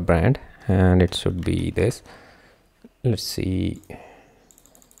should be our brand, and it should be this. Let's see.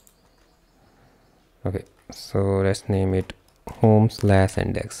 Okay, so let's name it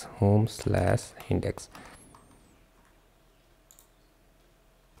home/index.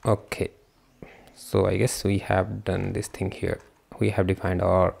 Okay, so I guess we have done this thing here. We have defined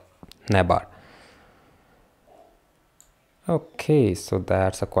our navbar. Okay, so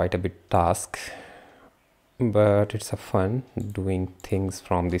that's quite a bit task, but it's a fun doing things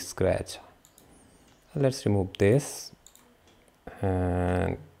from the scratch. Let's remove this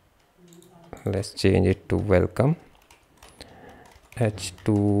and let's change it to welcome,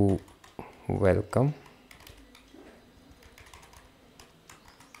 h2 welcome.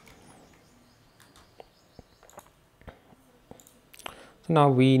 So now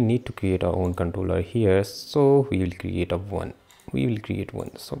we need to create our own controller here, so we will create one.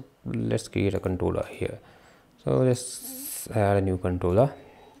 So let's create a controller here. So let's add a new controller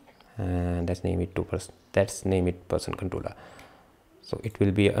and let's name it person controller. So it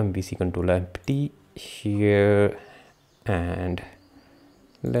will be a MVC controller empty here, and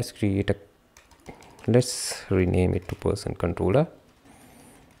let's rename it to person controller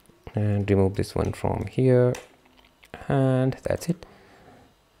and remove this one from here, and that's it.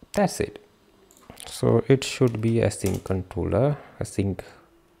 So it should be a sync controller, a sync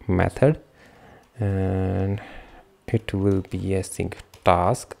method, and it will be a sync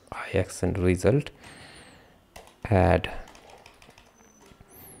task iaction result add.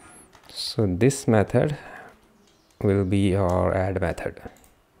 So this method will be our add method.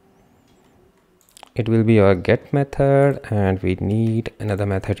 It will be our get method, and we need another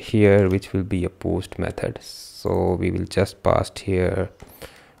method here which will be a post method. So we will just pass here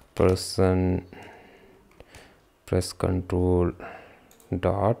person control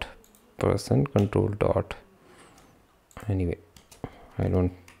dot. Anyway, I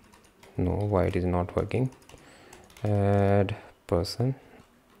don't know why it is not working. Add person,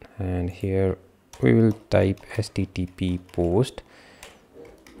 and here we will type http post,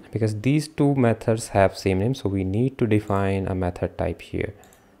 because these two methods have same name, so we need to define a method type here.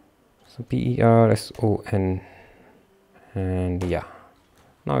 So person, and yeah,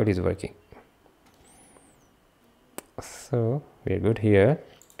 now it is working. So we're good here.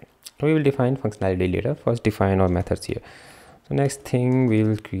 We will define functionality later. First define our methods here. So next thing we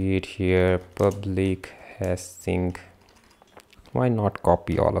will create here public async. Why not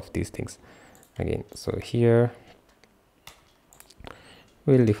copy all of these things again? So here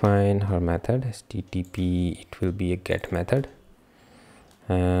we'll define our method http. It will be a get method,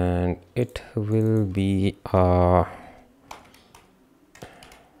 and it will be a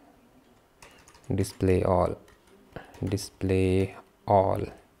display all.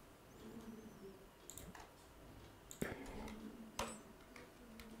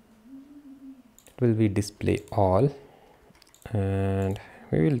 It will be display all, and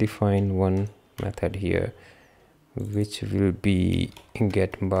we will define one method here which will be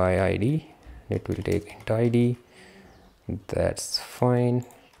get by id. It will take int id. That's fine.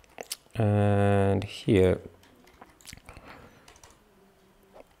 And here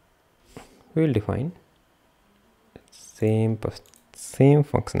we will define same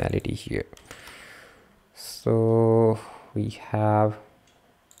functionality here. So we have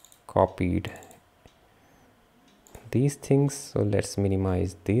copied these things, so let's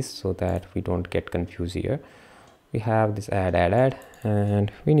minimize this so that we don't get confused here. We have this add,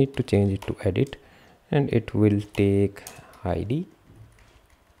 and we need to change it to edit, and it will take id,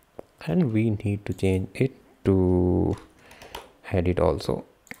 and we need to change it to edit also,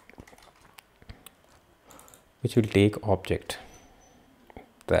 which will take object.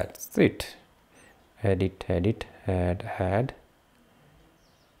 That's it. Edit, add,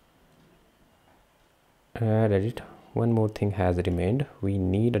 edit. One more thing has remained. We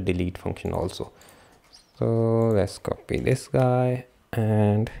need a delete function also. So let's copy this guy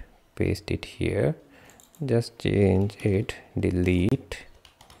and paste it here. Just change it, delete.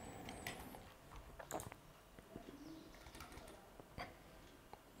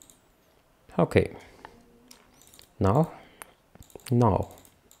 Okay. Now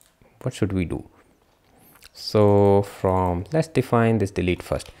what should we do? So let's define this delete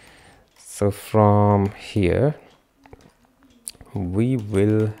first. So from here we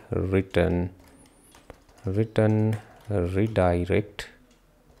will return redirect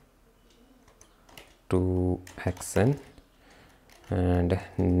to action and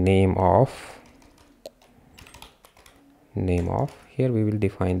name of here we will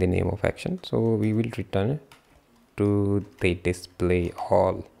define the name of action. So we will return to the display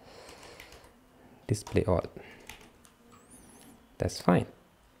all. That's fine.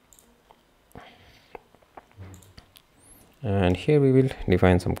 And here we will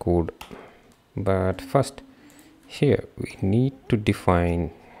define some code, but first here we need to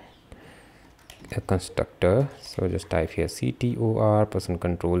define a constructor. So just type here CTOR person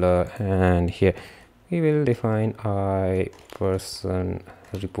controller, and here we will define I person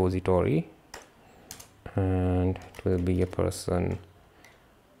repository, and it will be a person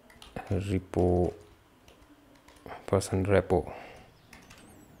repo.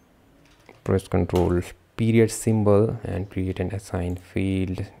 Press control period symbol and create an assigned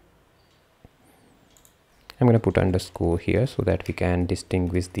field. I'm going to put underscore here so that we can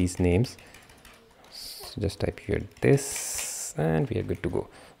distinguish these names. So just type here this and we are good to go.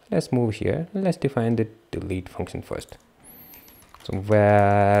 Let's move here. Let's define the delete function first. So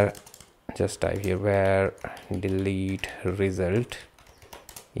where, just type here where delete result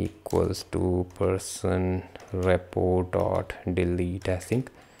equals to person repo dot delete async,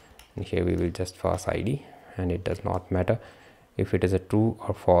 and here we will just pass id, and it does not matter if it is a true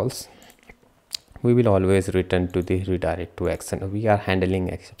or false. We will always return to the redirect to action. We are handling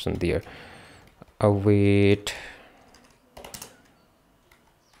exception there. Await.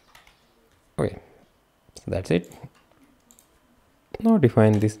 Okay, so that's it. Now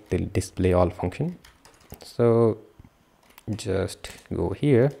define this display all function. So just go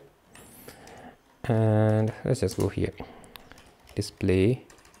here and let's just go here, display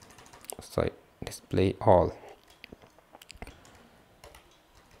all,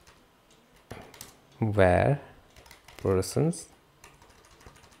 where persons,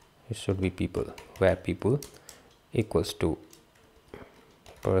 it should be people, where people equals to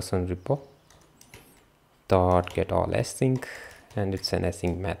person repo dot get all async, and it's an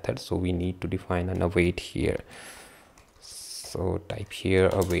async method, so we need to define an await here. So type here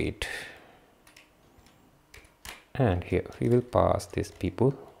await, and here we will pass this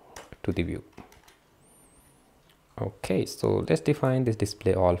people to the view. Okay, so let's define this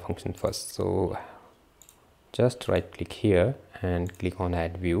display all function first. So just right click here and click on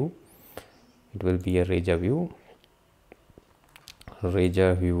add view. It will be a razor view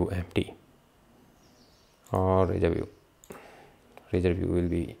empty, or razor view will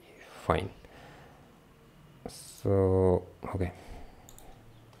be fine. So okay,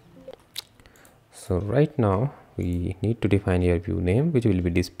 so right now we need to define your view name, which will be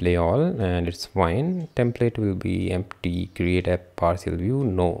display all, and it's fine. Template will be empty. Create a partial view,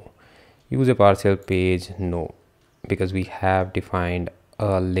 no. Use a partial page, no, because we have defined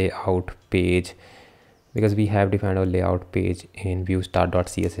a layout page, in view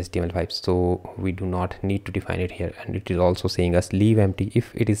start.cs HTML5, so we do not need to define it here. And it is also saying us leave empty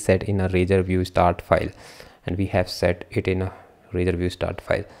if it is set in a razor view start file, and we have set it in a razor view start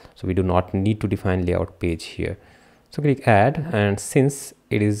file, so we do not need to define layout page here. So click add, and since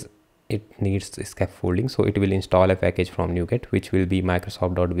it needs scaffolding, so it will install a package from NuGet, which will be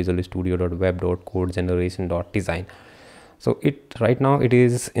microsoft.visual studio.web.codegeneration.design. So right now it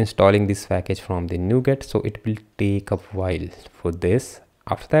is installing this package from the NuGet, so it will take a while for this.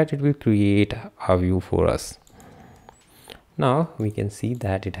 After that it will create a view for us. Now we can see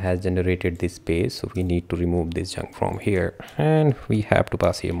that it has generated this page, so we need to remove this junk from here, and we have to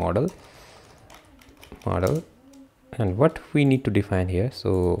pass here model, and what we need to define here.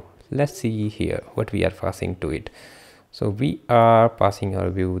 So let's see here what we are passing to it. So we are passing our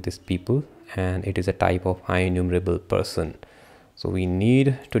view this people, and it is a type of enumerable person, so we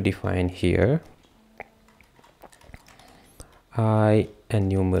need to define here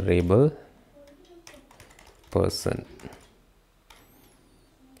enumerable person.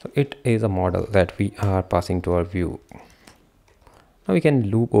 So it is a model that we are passing to our view. Now we can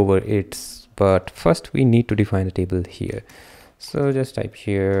loop over it, but first we need to define a table here. So just type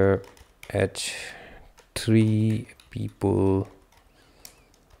here h3 people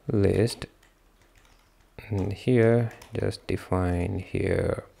list, and here just define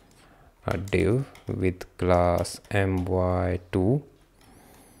here a div with class my2.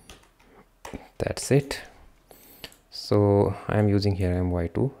 That's it. So I'm using here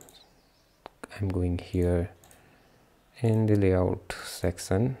my2. I'm going here in the layout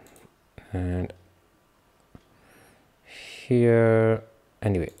section, and here,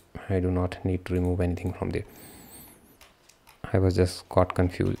 anyway, I do not need to remove anything from there. I was just got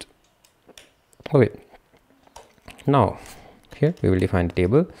confused. Okay, now here we will define the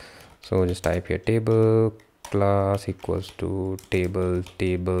table. So just type here table class equals to table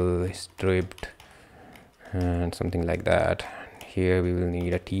stripped and something like that. Here we will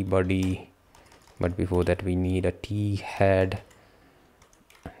need a t body, but before that we need a t head.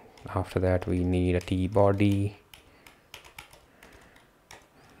 After that we need a t body,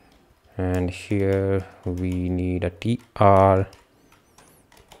 and here we need a tr.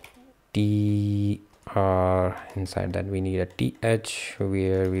 Inside that we need a th,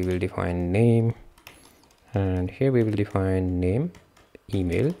 where we will define name, and here we will define name,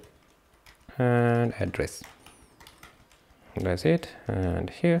 email, and address. That's it. And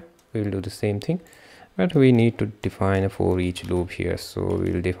here we will do the same thing, but we need to define a for each loop here. So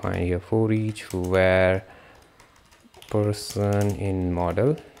we will define here for each where person in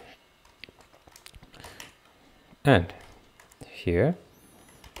model, and here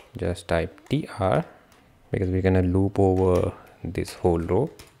just type tr, because we're gonna loop over this whole row.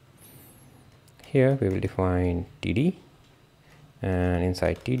 Here we will define td, and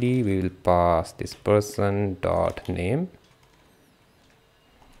inside td we will pass this person dot name.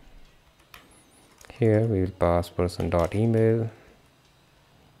 Here we will pass person dot email.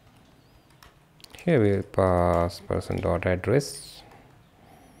 Here we will pass person dot address.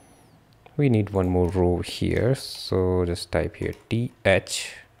 We need one more row here, so just type here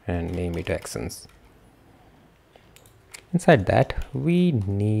th and name it actions. Inside that we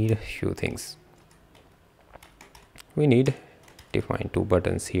need a few things. We need define two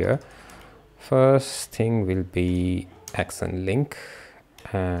buttons here. First thing will be action link,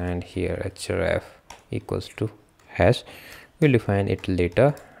 and here href equals to hash. We'll define it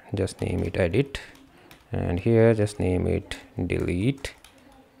later. Just name it edit, and here just name it delete.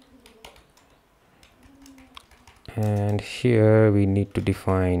 And here we need to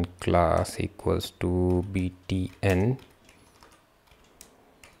define class equals to btn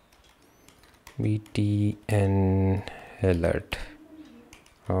alert,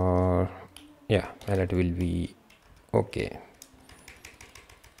 or yeah, alert will be okay.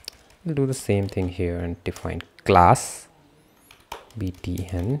 We'll do the same thing here and define class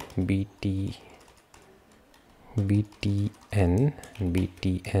btn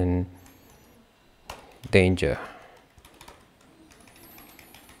danger.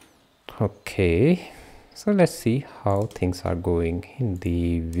 Okay, so let's see how things are going in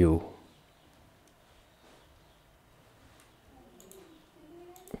the view.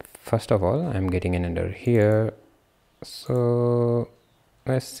 First of all, I'm getting an error here, so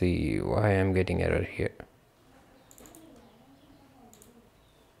let's see why I'm getting error here.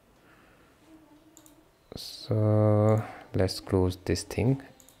 So let's close this thing,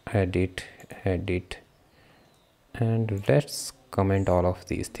 edit, and let's comment all of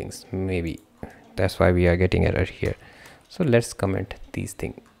these things. Maybe that's why we are getting error here. So let's comment these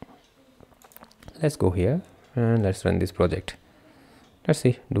things. Let's go here and let's run this project. Let's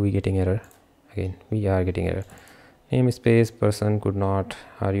see, do we getting error? Again we are getting error. Namespace person could not,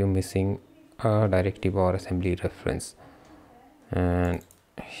 are you missing a directive or assembly reference? And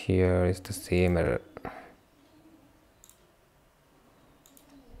here is the same error.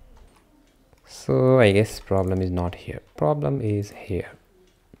 So I guess problem is not here, problem is here,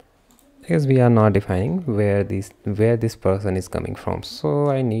 because we are not defining where this person is coming from. So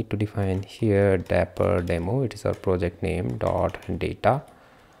I need to define here Dapper demo, it is our project name, dot data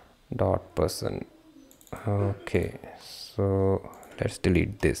dot person. Okay, so let's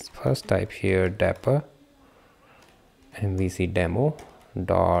delete this. First type here Dapper MVC demo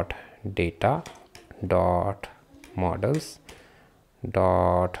dot data dot models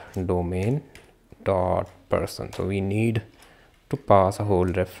dot domain dot person. So we need to pass a whole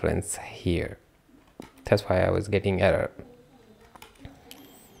reference here. That's why I was getting error.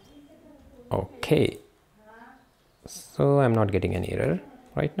 Okay, so I'm not getting any error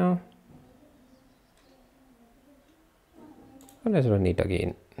right now. So let's run it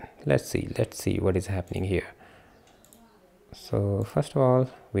again. Let's see what is happening here. So first of all,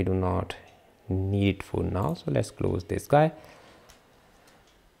 we do not need it for now, so let's close this guy.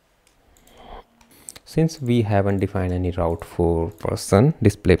 Since we haven't defined any route for person,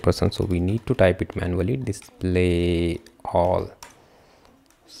 display person, so we need to type it manually, display all.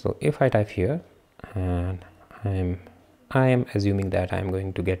 So if I type here, and I am assuming that I'm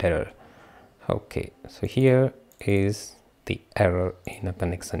going to get error. Okay, so here is the error in a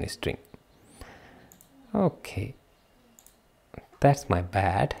connection string. Okay, that's my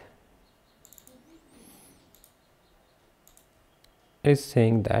bad. It's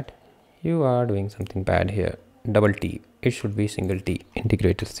saying that you are doing something bad here. Double T, it should be single T,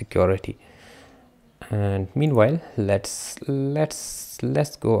 integrated security. And meanwhile, let's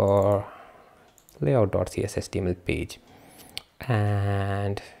go our layout.cs HTML page,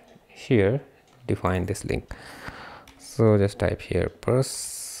 and here define this link. So just type here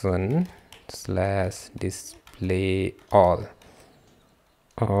person slash display all,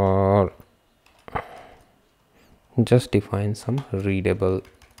 or just define some readable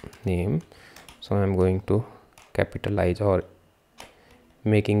name. So I'm going to capitalize, or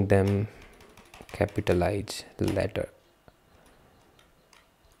making them capitalize letter.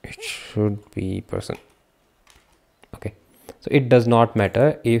 It should be person. Okay, so it does not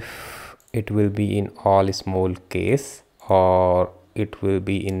matter if it will be in all small case or it will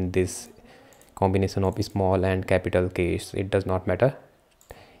be in this combination of small and capital case. It does not matter.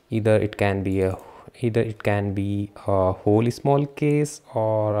 Either it can be a whole small case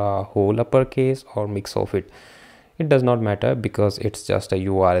or a whole uppercase or mix of it. It does not matter because it's just a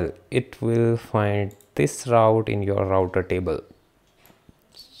URL. It will find this route in your router table.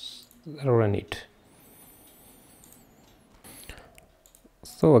 Run it.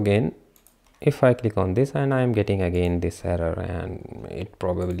 So again, if I click on this, and I am getting again this error, and it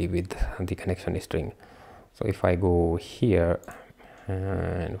probably with the connection string. So if I go here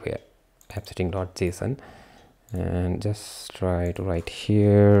and where appsetting.json and just try to write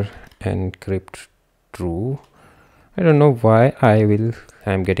here encrypt true, I don't know why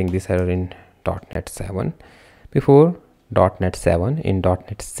I'm getting this error in .NET 7. Before .NET 7, in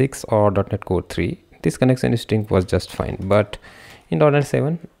 .NET 6 or .NET Core 3, this connection string was just fine, but in .NET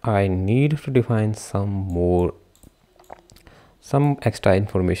 7 I need to define some extra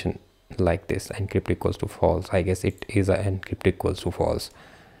information like this. Encrypt equals to false. I guess it is a encrypt equals to false.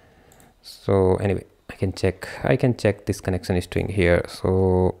 So anyway, I can check this connection string here.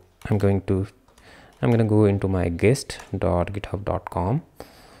 So I'm gonna go into my gist.github.com,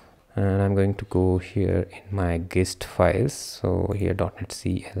 and I'm going to go here in my gist files. So here .NET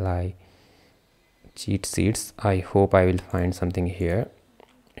CLI cheat sheets. I hope I will find something here.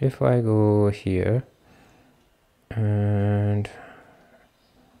 If I go here, and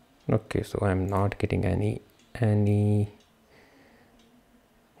okay, so I'm not getting any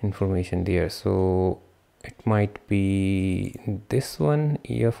information there. So it might be this one,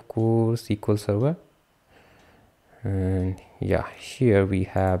 EF core SQL server, and yeah, here we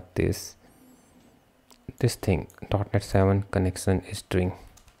have this thing, .NET 7 connection string.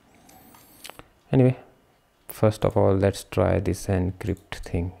 Anyway, first of all, let's try this encrypt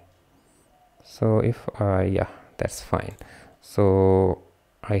thing. So if yeah, that's fine. So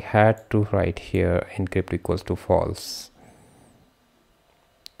I had to write here encrypt equals to false,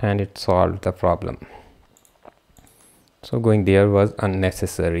 and it solved the problem. So going there was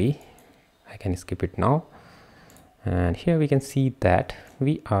unnecessary. I can skip it now. And here we can see that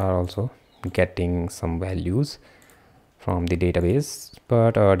we are also getting some values from the database,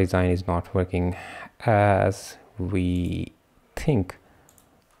 but our design is not working as we think.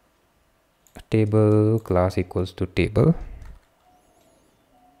 Table class equals to table,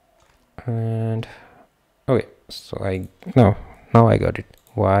 and okay, so now I got it,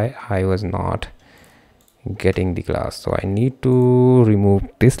 why I was not getting the class. So I need to remove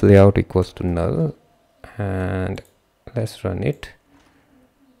this layout equals to null, and let's run it.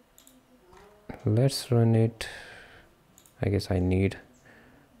 I guess I need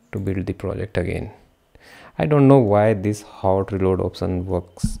to build the project again. I don't know why this hot reload option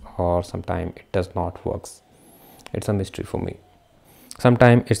works, or sometimes it does not works. It's a mystery for me.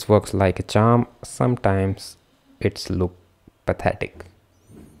 Sometimes it works like a charm, sometimes it's look pathetic.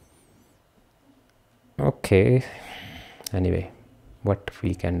 Okay, anyway, what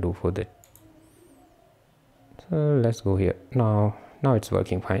we can do for that? So let's go here. Now it's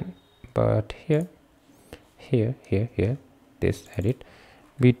working fine, but here this edit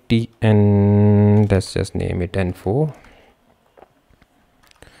btn, let's just name it n4,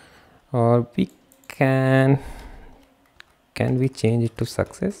 or we can we change it to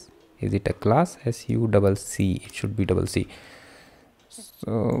success? Is it a class? SU it should be double C.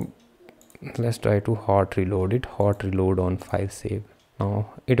 So let's try to hot reload it. Hot reload on file save.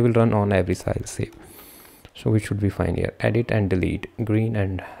 Now it will run on every file save, so we should be fine here. Edit and delete, green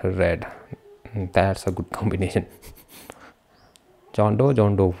and red. That's a good combination. John Doe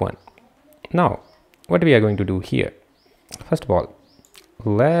 1. Now what we are going to do here, first of all,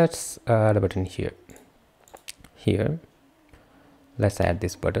 let's add a button here. Let's add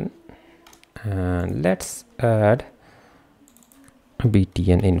this button, and let's add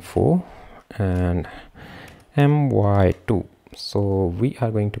btn info and my2. So we are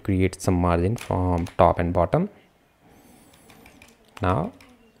going to create some margin from top and bottom. Now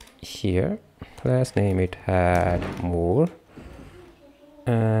here let's name it add more,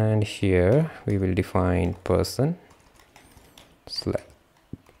 and here we will define person slash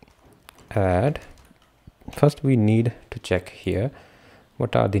add. First we need to check here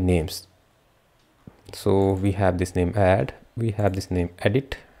what are the names. So we have this name add, we have this name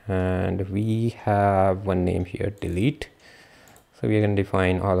edit, and we have one name here delete. So we are going to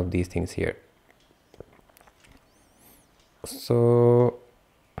define all of these things here. So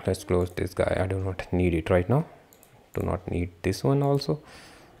let's close this guy. I do not need it right now. Do not need this one also.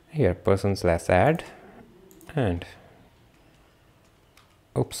 Here person slash add, and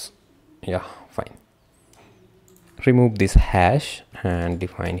oops, yeah, fine. Remove this hash and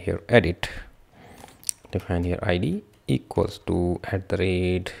define here edit. Define here id equals to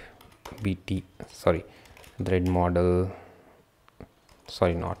model,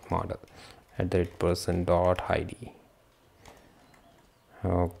 sorry, not model, person dot id.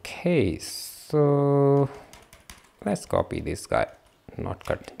 Okay, so let's copy this guy, not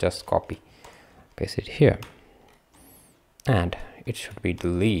cut, just copy, paste it here, and it should be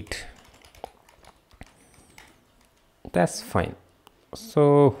delete. That's fine.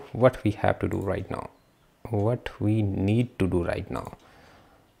 So what we have to do right now, first we need to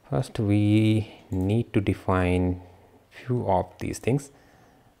define few of these things.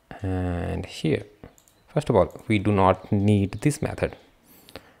 And here, first of all, we do not need this method,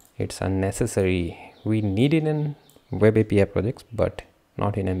 it's unnecessary. We need it in web API projects but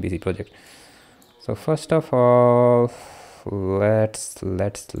not in MVC project. So first of all, let's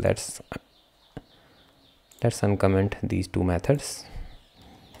uncomment these two methods.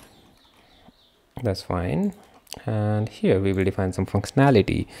 That's fine. And here we will define some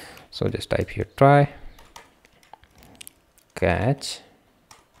functionality. So just type here try catch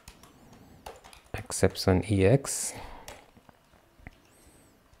exception ex,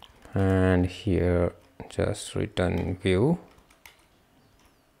 and here just return view.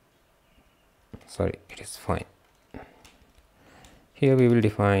 Sorry, it is fine. Here we will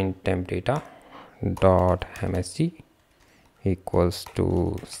define temp data dot msg equals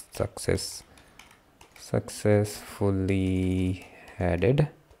to successfully added.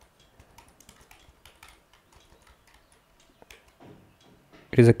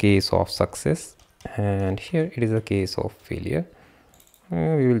 It is a case of success, and here it is a case of failure.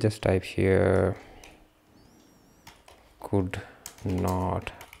 We will just type here could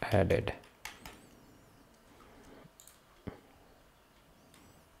not added.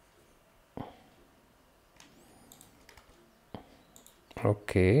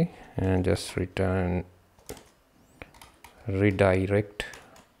 Okay, and just return redirect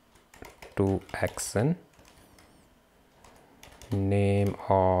to action, name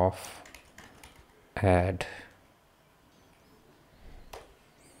of add.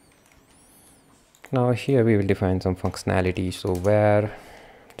 Now here we will define some functionality. So where,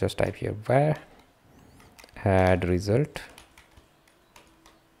 just type here where add result.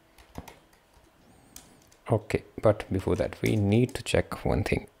 Okay, but before that we need to check one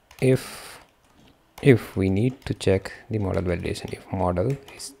thing. If we need to check the model validation, if model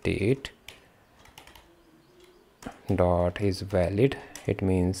state dot is valid, it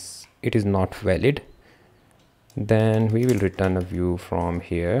means it is not valid, then we will return a view from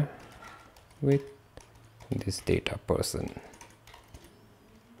here with this data person.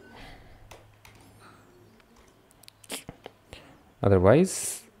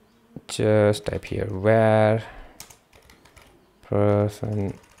 Otherwise just type here where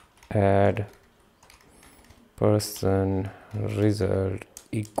person add person result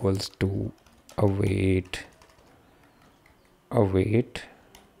equals to await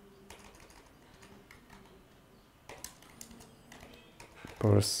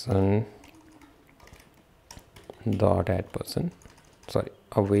person dot add person, sorry,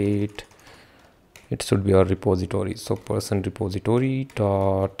 await, it should be our repository. So person repository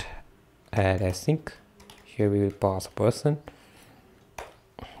dot add async. Here we will pass a person.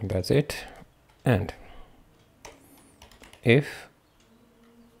 That's it. And if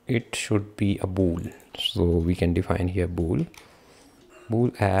it should be a bool, so we can define here bool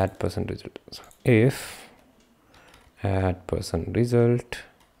add person result. So if add person result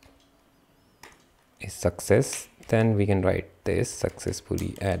is success, then we can write this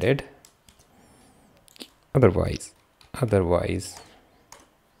successfully added. Otherwise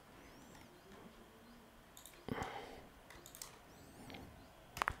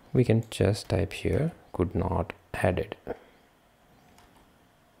we can just type here could not added.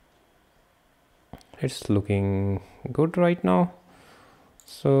 It's looking good right now.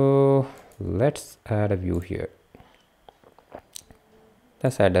 So let's add a view here.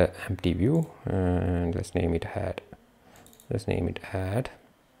 Let's add an empty view and let's name it add.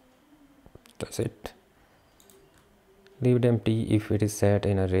 That's it. Leave it empty if it is set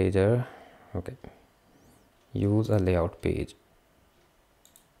in a arranger. Okay. Use a layout page.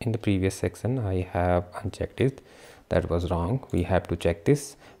 In the previous section I have unchecked it. That was wrong. We have to check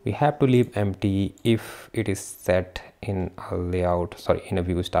this. We have to leave empty if it is set in a layout, sorry, in a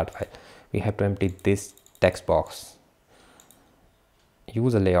view start file. We have to empty this text box.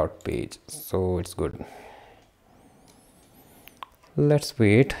 Use a layout page, so it's good. Let's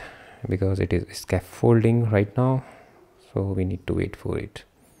wait because it is scaffolding right now, so we need to wait for it.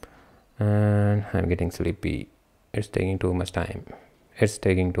 And I'm getting sleepy. It's taking too much time.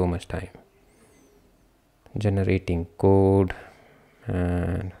 Generating code,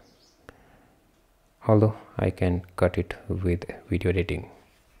 and although I can cut it with video editing,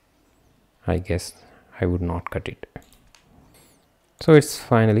 I guess I would not cut it. So it's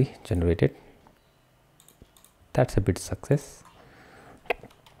finally generated. That's a bit success.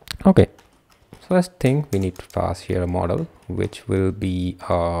 Okay, first thing we need to pass here a model which will be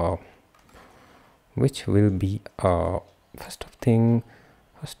first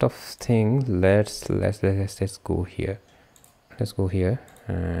of thing let's go here. Let's go here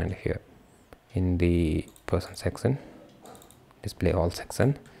and here in the person section, display all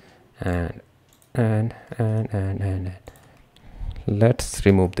section, and let's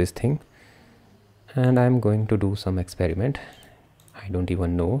remove this thing, and I'm going to do some experiment. I don't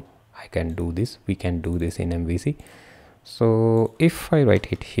even know I can do this. We can do this in MVC. So if I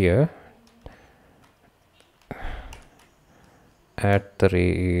write it here at the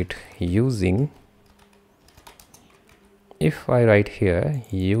rate using, if I write here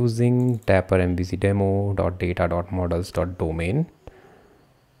using Dapper MVC demo.data.models.domain,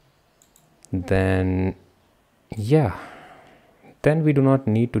 then yeah, then we do not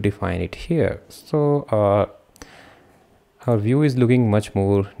need to define it here. So our view is looking much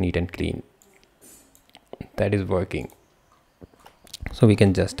more neat and clean. That is working. So we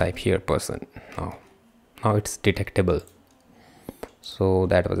can just type here person. Now it's detectable. So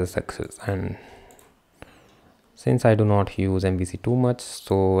that was a success. And since I do not use MVC too much,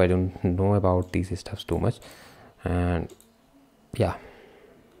 so I don't know about these stuffs too much, and yeah,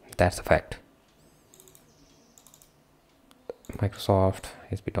 that's a fact. Microsoft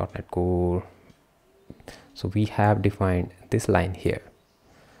ASP.NET Core. So we have defined this line here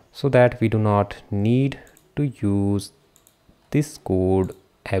so that we do not need to use this code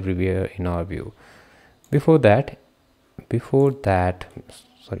everywhere in our view. Before that,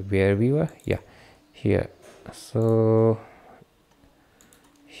 sorry, where we were, yeah, here. So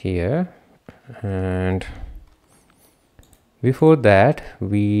here, and before that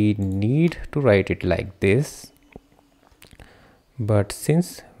we need to write it like this, but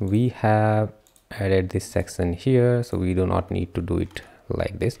since we have added this section here, so we do not need to do it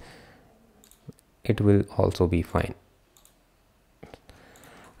like this. It will also be fine.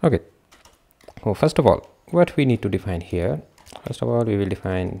 Okay. So first of all, what we need to define here, first of all we will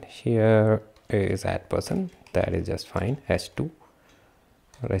define here is add person. That is just fine. S2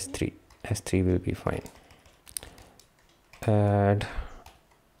 or S3 will be fine. Add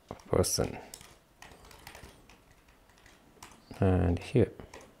person, and here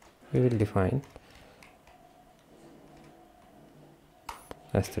we will define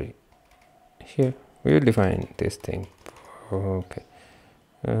S3. Here we will define this thing. Okay,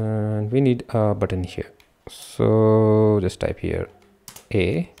 and we need a button here, so just type here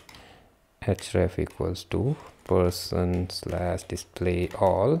a href equals to person / display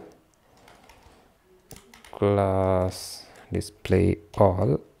all class display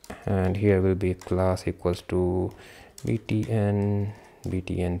all, and here will be class equals to btn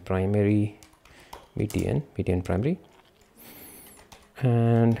primary, btn primary,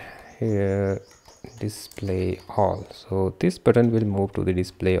 and here display all. So this button will move to the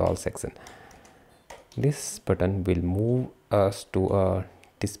display all section. This button will move us to a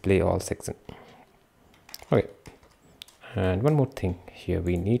display all section. Okay, and one more thing here,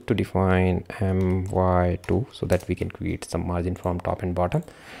 we need to define my2 so that we can create some margin from top and bottom.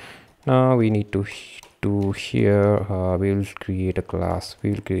 Now we need to do here, we will create a class,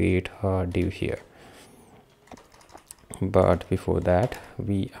 we will create a div here. But before that,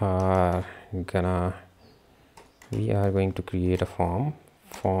 we are going to create a form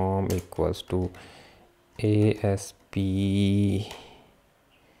equals to ASP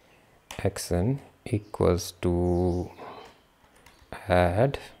action equals to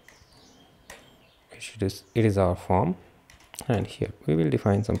add. It is our form, and here we will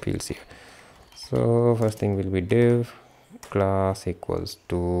define some fields here. So first thing will be div class equals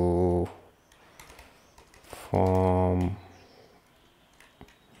to form.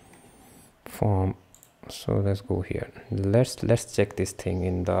 So let's go here, let's check this thing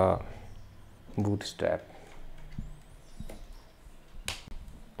in the Bootstrap.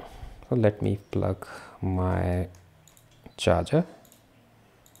 So let me plug my charger.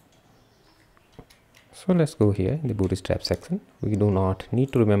 So let's go here in the Bootstrap section. We do not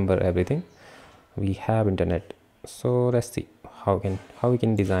need to remember everything, we have internet. So let's see how we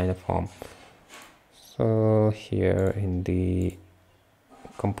can design a form. So here in the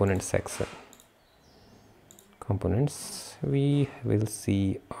component section, components, we will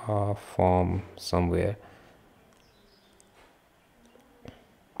see a form somewhere.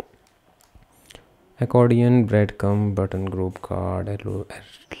 Accordion, breadcrumb, button, group, card,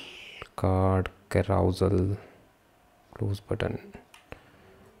 card, carousel, close button,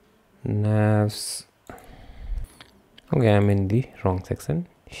 navs. Okay, I'm in the wrong section.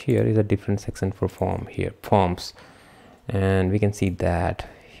 Here is a different section for form, here forms, and we can see that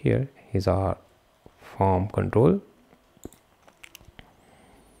here is our form control.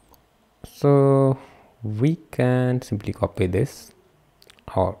 So we can simply copy this,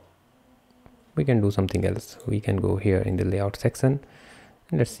 or we can do something else. We can go here in the layout section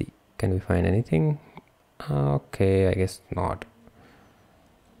and let's see, can we find anything? Okay, I guess not.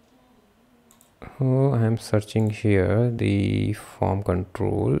 Oh, I am searching here the form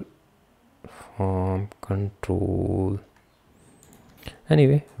control.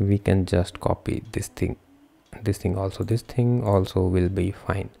 Anyway, we can just copy this thing also will be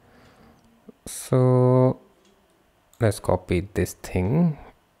fine. So let's copy this thing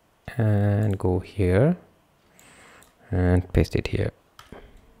and go here and paste it here,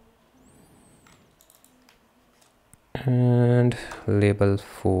 and label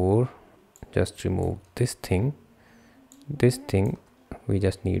 4, just remove this thing, we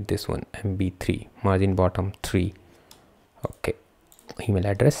just need this one, MB3, margin bottom 3. Okay, email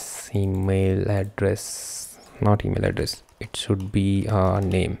address, not email address, it should be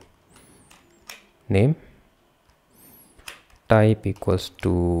name, type equals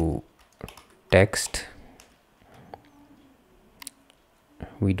to text.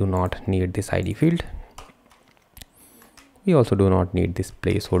 We do not need this ID field, we also do not need this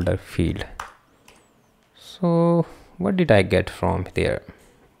placeholder field. So what did I get from there?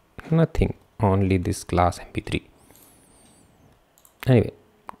 Nothing, only this class mp3. Anyway,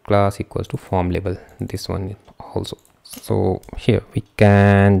 class equals to form label, this one also. So here we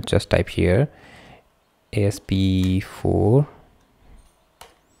can just type here ASP4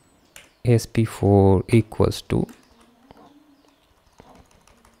 equals to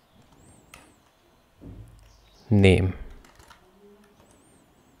name,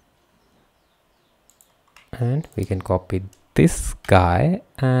 and we can copy this guy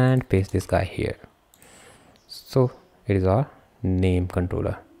and paste this guy here. So it is our name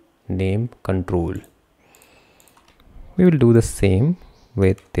controller, name control. We will do the same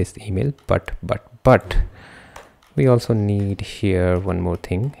with this email, but we also need here one more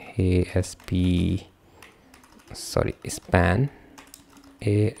thing, span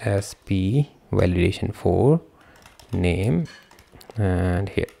ASP validation for name, and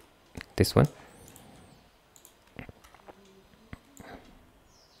here this one.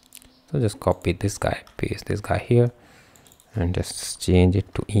 So just copy this guy, paste this guy here, and just change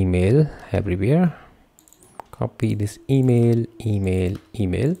it to email everywhere. Copy this email.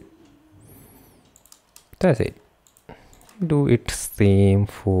 That's it. Do it same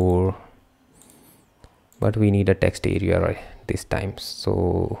for, but we need a text area right this time,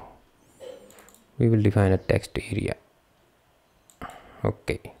 so we will define a text area.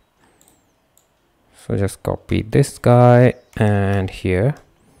 Okay, so just copy this guy, and here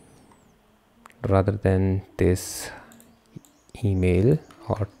rather than this email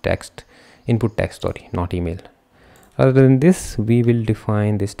or text, input text, sorry, not email, other than this we will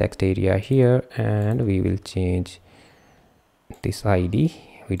define this text area here, and we will change this ID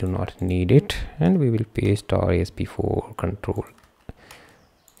we do not need it, and we will paste our ASP4 control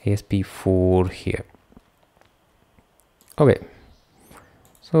ASP4 here. Okay,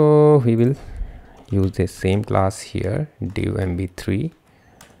 so we will use the same class here, div mv3.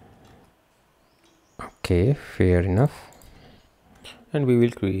 Okay, fair enough. And we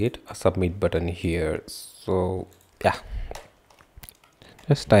will create a submit button here. So yeah,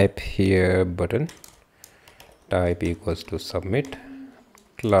 just type here button, type equals to submit,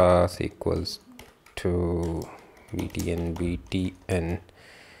 class equals to btn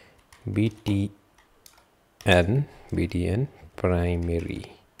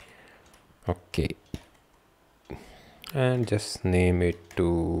primary. Okay, and just name it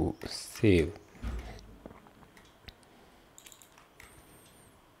to save.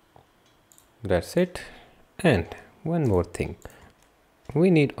 That's it. And one more thing, we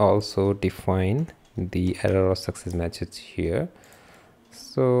need also define the error or success message here.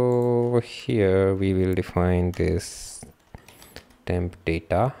 So here we will define this temp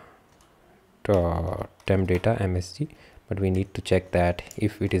data msg, but we need to check that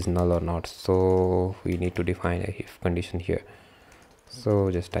if it is null or not. So we need to define a if condition here. So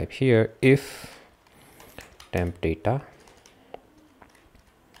just type here if temp data,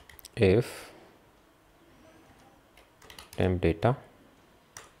 if temp data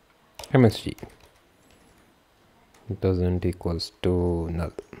msg doesn't equals to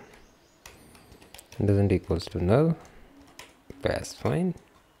null, that's fine.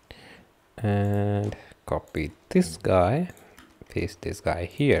 And copy this guy, paste this guy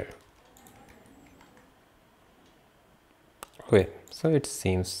here. Okay, so it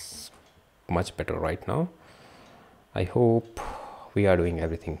seems much better right now. I hope we are doing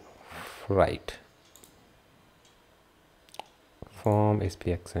everything right. Form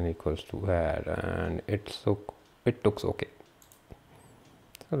SPXN equals to add, and it looks okay.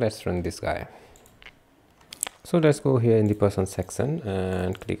 So let's run this guy. So let's go here in the person section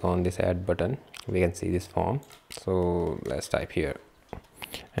and click on this add button. We can see this form. So let's type here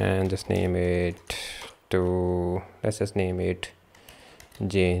and just name it to, let's just name it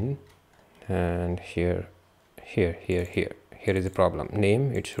Jane. And here is the problem.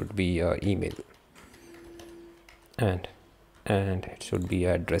 Name, it should be email, and it should be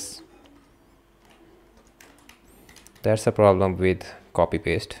address. That's a problem with copy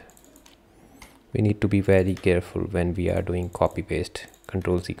paste. We need to be very careful when we are doing copy paste.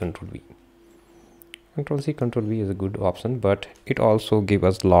 Control C, Control V. Control C, Control V is a good option, but it also gives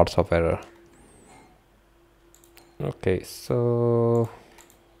us lots of error. Okay, so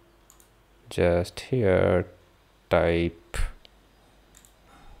just here type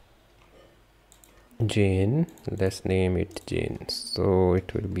Jane. Let's name it Jane. So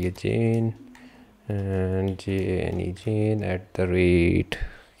it will be a Jane, and Jane at the rate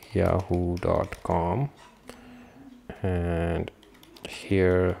yahoo.com, and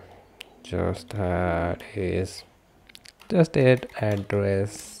here just add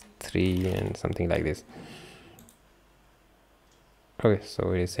address 3 and something like this. Okay,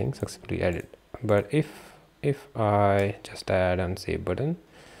 so it is saying successfully added. But if I just add and save button,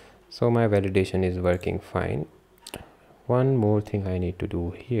 so my validation is working fine. One more thing I need to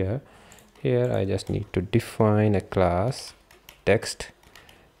do here I just need to define a class text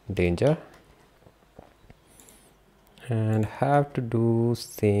danger, and have to do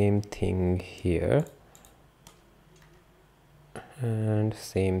same thing here and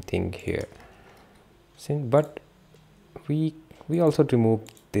same thing here. But we also remove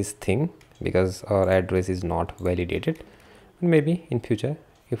this thing because our address is not validated. Maybe in future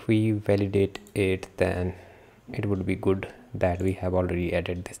if we validate it, then it would be good that we have already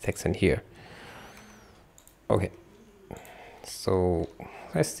added this section here. Okay, so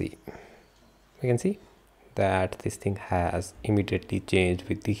let's see. We can see that this thing has immediately changed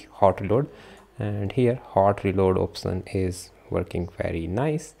with the hot reload, and here hot reload option is working very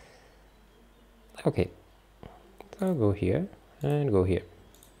nice. Okay, so go here and go here.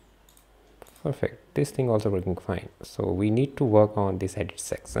 Perfect. This thing also working fine. So we need to work on this edit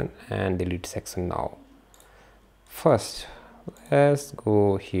section and delete section now. First, let's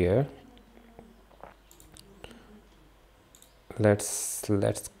go here. Let's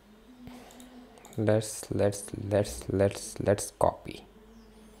copy.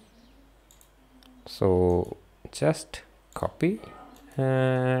 So just copy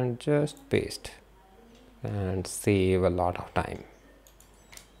and just paste and save a lot of time.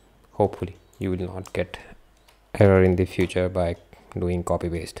 Hopefully you will not get error in the future by doing copy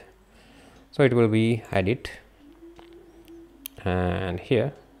paste. So it will be edit, and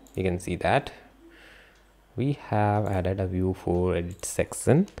here you can see that we have added a view for edit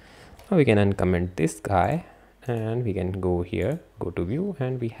section. Now we can uncomment this guy and we can go here, go to view,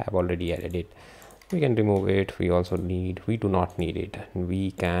 and we have already added it. We can remove it. We do not need it.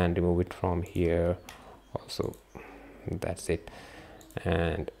 We can remove it from here also. That's it.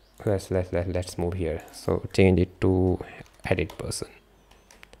 And let's move here. So change it to edit person.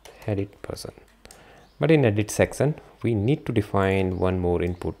 But in edit section we need to define one more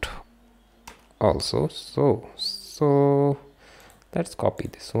input also. So let's copy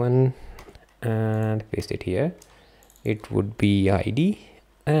this one and paste it here. It would be ID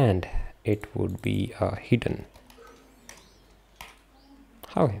and it would be hidden.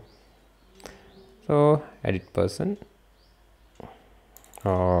 Okay, so edit person,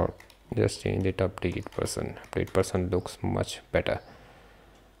 or just change it update person looks much better,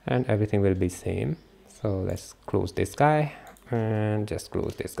 and everything will be same. So let's close this guy and just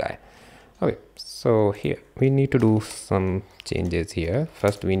close this guy. Okay, so here we need to do some changes here.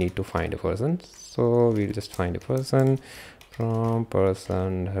 First we need to find a person, so we'll just find a person from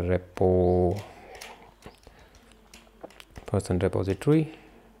person repository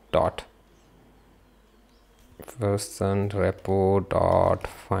dot person repo dot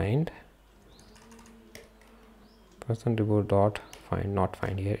find person repo dot find, not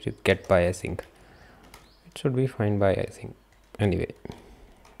find here, it is get by async. It should be find by async anyway,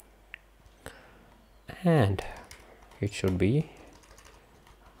 and it should be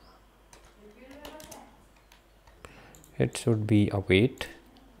await.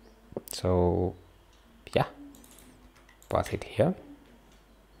 So yeah, pass it here.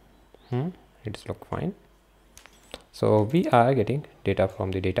 It's look fine. So we are getting data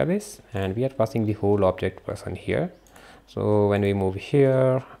from the database and we are passing the whole object person here. So when we move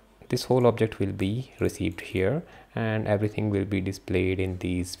here, this whole object will be received here and everything will be displayed in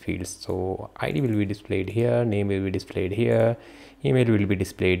these fields. So ID will be displayed here, name will be displayed here, email will be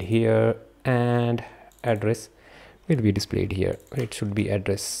displayed here, and address will be displayed here. It should be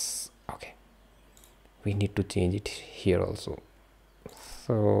address. Okay, we need to change it here also.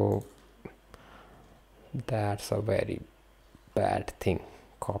 So that's a very bad thing.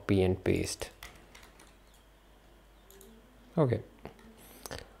 Copy and paste. Okay,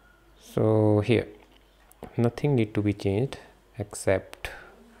 so here nothing need to be changed except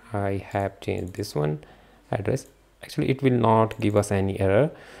I have changed this one, address. Actually it will not give us any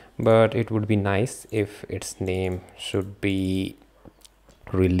error, but it would be nice if its name should be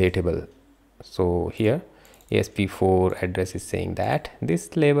relatable. So here ASP4 address is saying that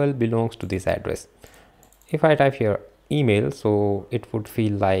this label belongs to this address. If I type here email, so it would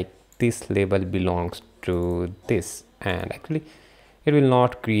feel like this label belongs to this, and actually it will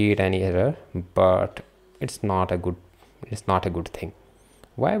not create any error, but it's not a good thing.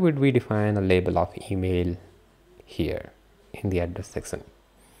 Why would we define a label of email here in the address section?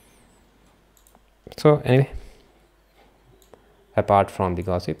 So anyway, apart from the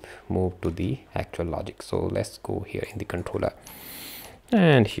gossip, move to the actual logic. So let's go here in the controller,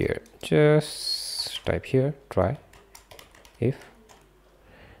 and here just type here try if,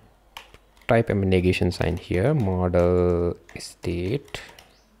 type a negation sign here, model state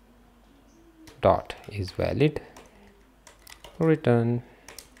dot is valid, return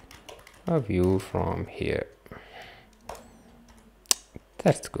a view from here.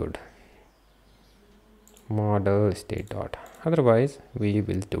 That's good. Model state dot, otherwise we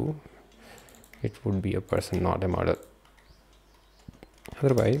will do, it would be a person, not a model.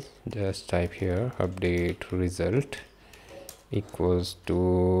 Otherwise just type here update result equals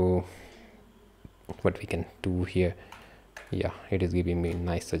to, what we can do here, yeah, it is giving me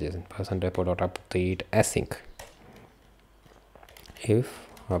nice suggestion, person repo dot update async. If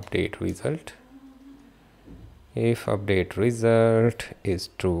update result is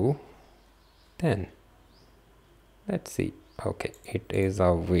true, then let's see. Okay, it is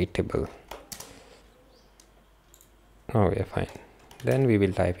awaitable. Oh yeah, fine. Then we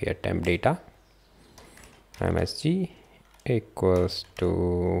will type here temp data msg equals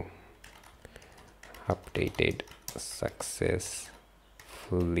to updated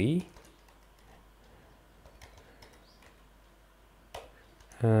successfully,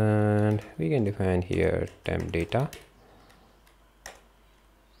 and we can define here temp data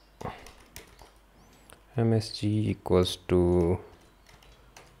msg equals to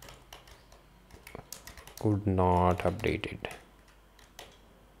could not updated.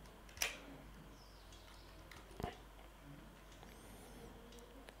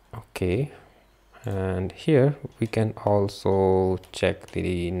 Okay, and here we can also check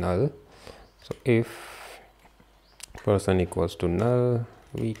the null. So if person equals to null,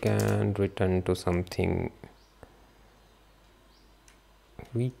 we can return to something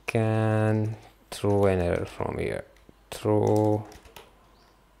we can throw an error from here, throw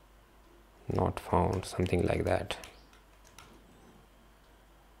not found, something like that.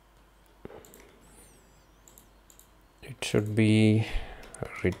 It should be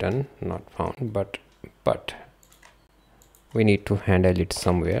written not found, but we need to handle it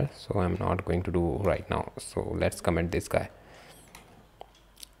somewhere, so I'm not going to do right now. So let's comment this guy.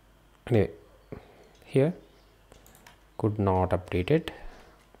 Anyway, here could not updated,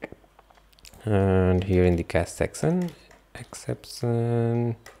 and here in the cache section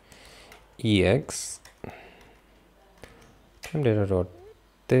exception ex data dot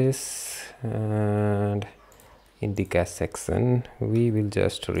this, and in the cache section we will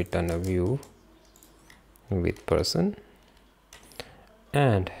just return a view with person,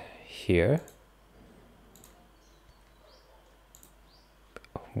 and here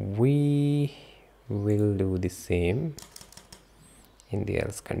we will do the same. In the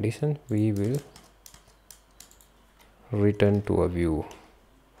else condition we will return to a view,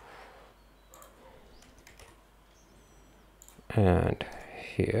 and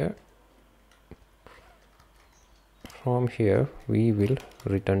here from here we will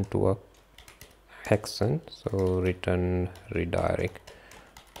return to a action, so return redirect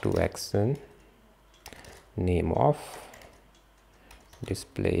to action name of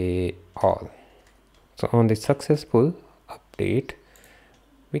display all. So on the successful update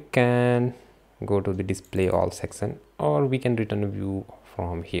we can go to the display all section, or we can return a view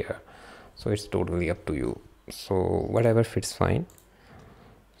from here, so it's totally up to you, so whatever fits fine.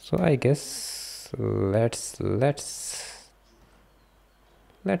 So I guess let's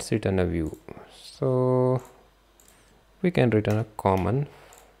return a view, so we can return a common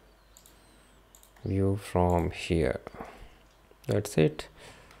view from here. That's it.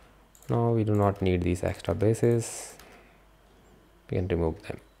 Now we do not need these extra braces, we can remove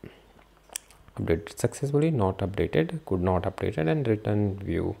them. Updated successfully, not updated, could not updated, and return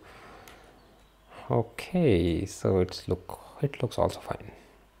view. Okay, so it looks also fine.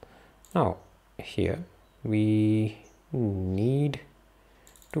 Now here we need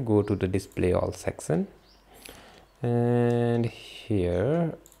to go to the display all section, and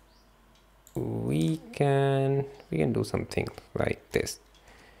here we can do something like this.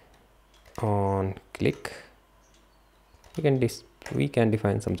 On click we can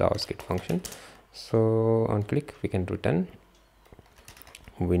define some JavaScript function. So on click we can return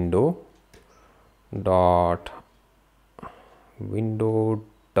window dot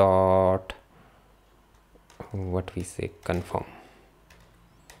what we say confirm,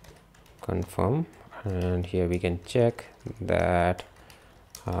 and here we can check that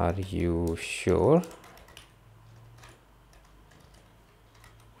are you sure,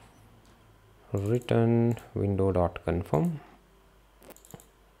 return window dot confirm,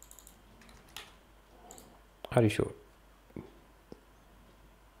 are you sure.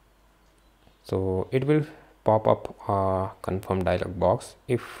 So it will pop up a confirm dialog box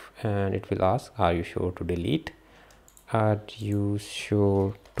and it will ask, are you sure to delete, are you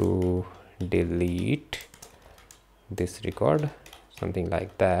sure to delete this record, something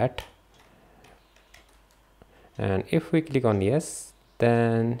like that. And if we click on yes,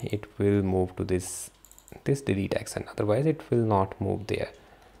 then it will move to this delete action, otherwise it will not move there.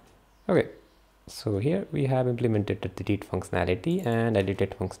 Okay, so here we have implemented the delete functionality and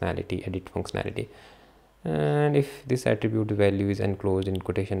edited functionality, edit functionality. And if this attribute value is enclosed in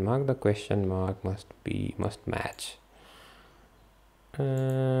quotation mark, the question mark must match,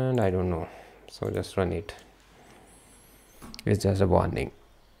 and I don't know, so just run it. It's just a warning.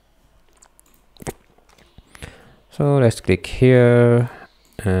 So let's click here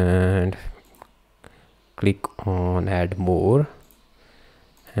and click on add more,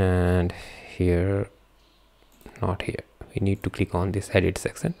 and here, not here, we need to click on this edit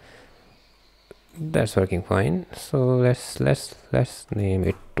section. That's working fine. So let's name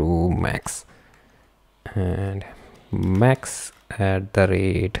it to max, and max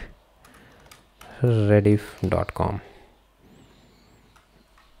 @rediff.com.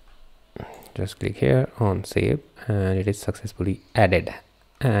 Just click here on save, and it is successfully added.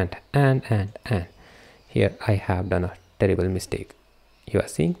 And here I have done a terrible mistake. You are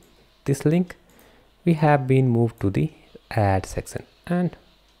seeing this link, we have been moved to the add section, and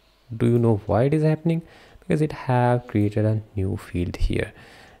do you know why it is happening? Because it have created a new field here,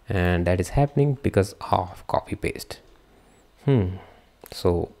 and that is happening because of copy paste.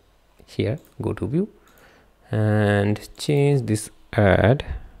 So here go to view and change this add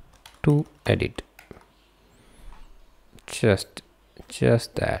to edit, just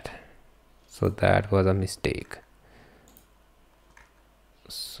that. So that was a mistake.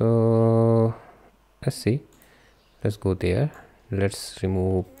 So let's see, let's go there. Let's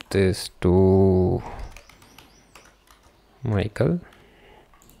remove this to Michael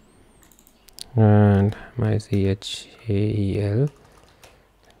and my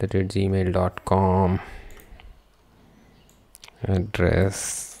chal@gmail.com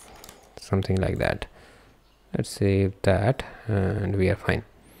address, something like that. Let's save that and we are fine.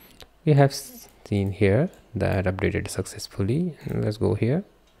 We have seen here that updated successfully. Let's go here.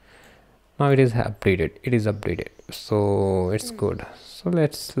 Now it is updated. It is updated, so it's good. So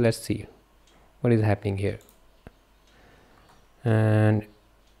let's see what is happening here. And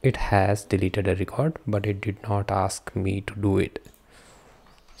it has deleted a record, but it did not ask me to do it.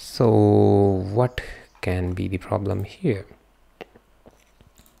 So what can be the problem here?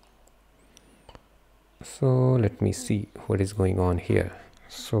 So let me see what is going on here.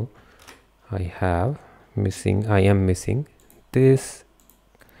 So I am missing this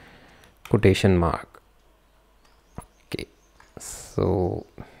quotation mark. Okay, so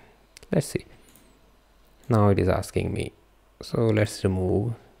let's see. Now it is asking me, so let's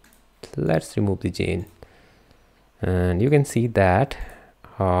remove the chain, and you can see that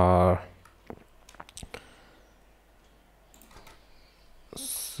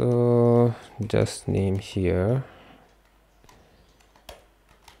so just name here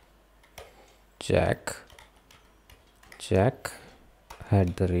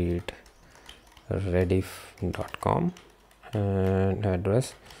jack@rediff.com and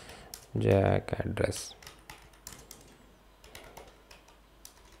address jack address.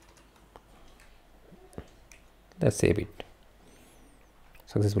 Let's save it.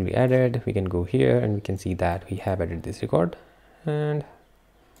 Successfully added. We can go here and we can see that we have added this record, and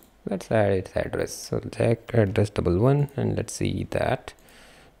let's add its address. So jack address 11, and let's see that.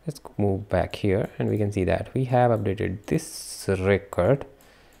 Let's move back here and we can see that we have updated this record,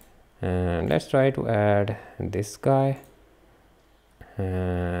 and let's try to add this guy.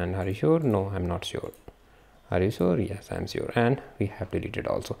 And are you sure? No, I'm not sure. Are you sure? Yes, I'm sure. And we have deleted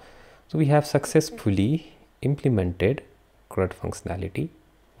also. So we have successfully implemented CRUD functionality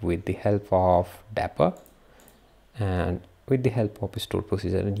with the help of Dapper and with the help of a stored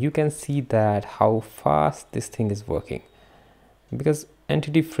procedure. And you can see that how fast this thing is working, because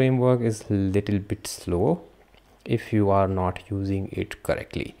entity framework is a little bit slow if you are not using it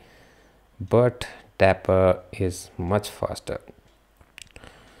correctly, but Dapper is much faster.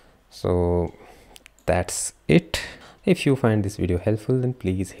 So that's it. If you find this video helpful, then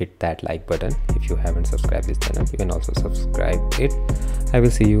please hit that like button. If you haven't subscribed this channel, you can also subscribe it. I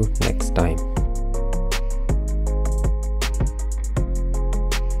will see you next time.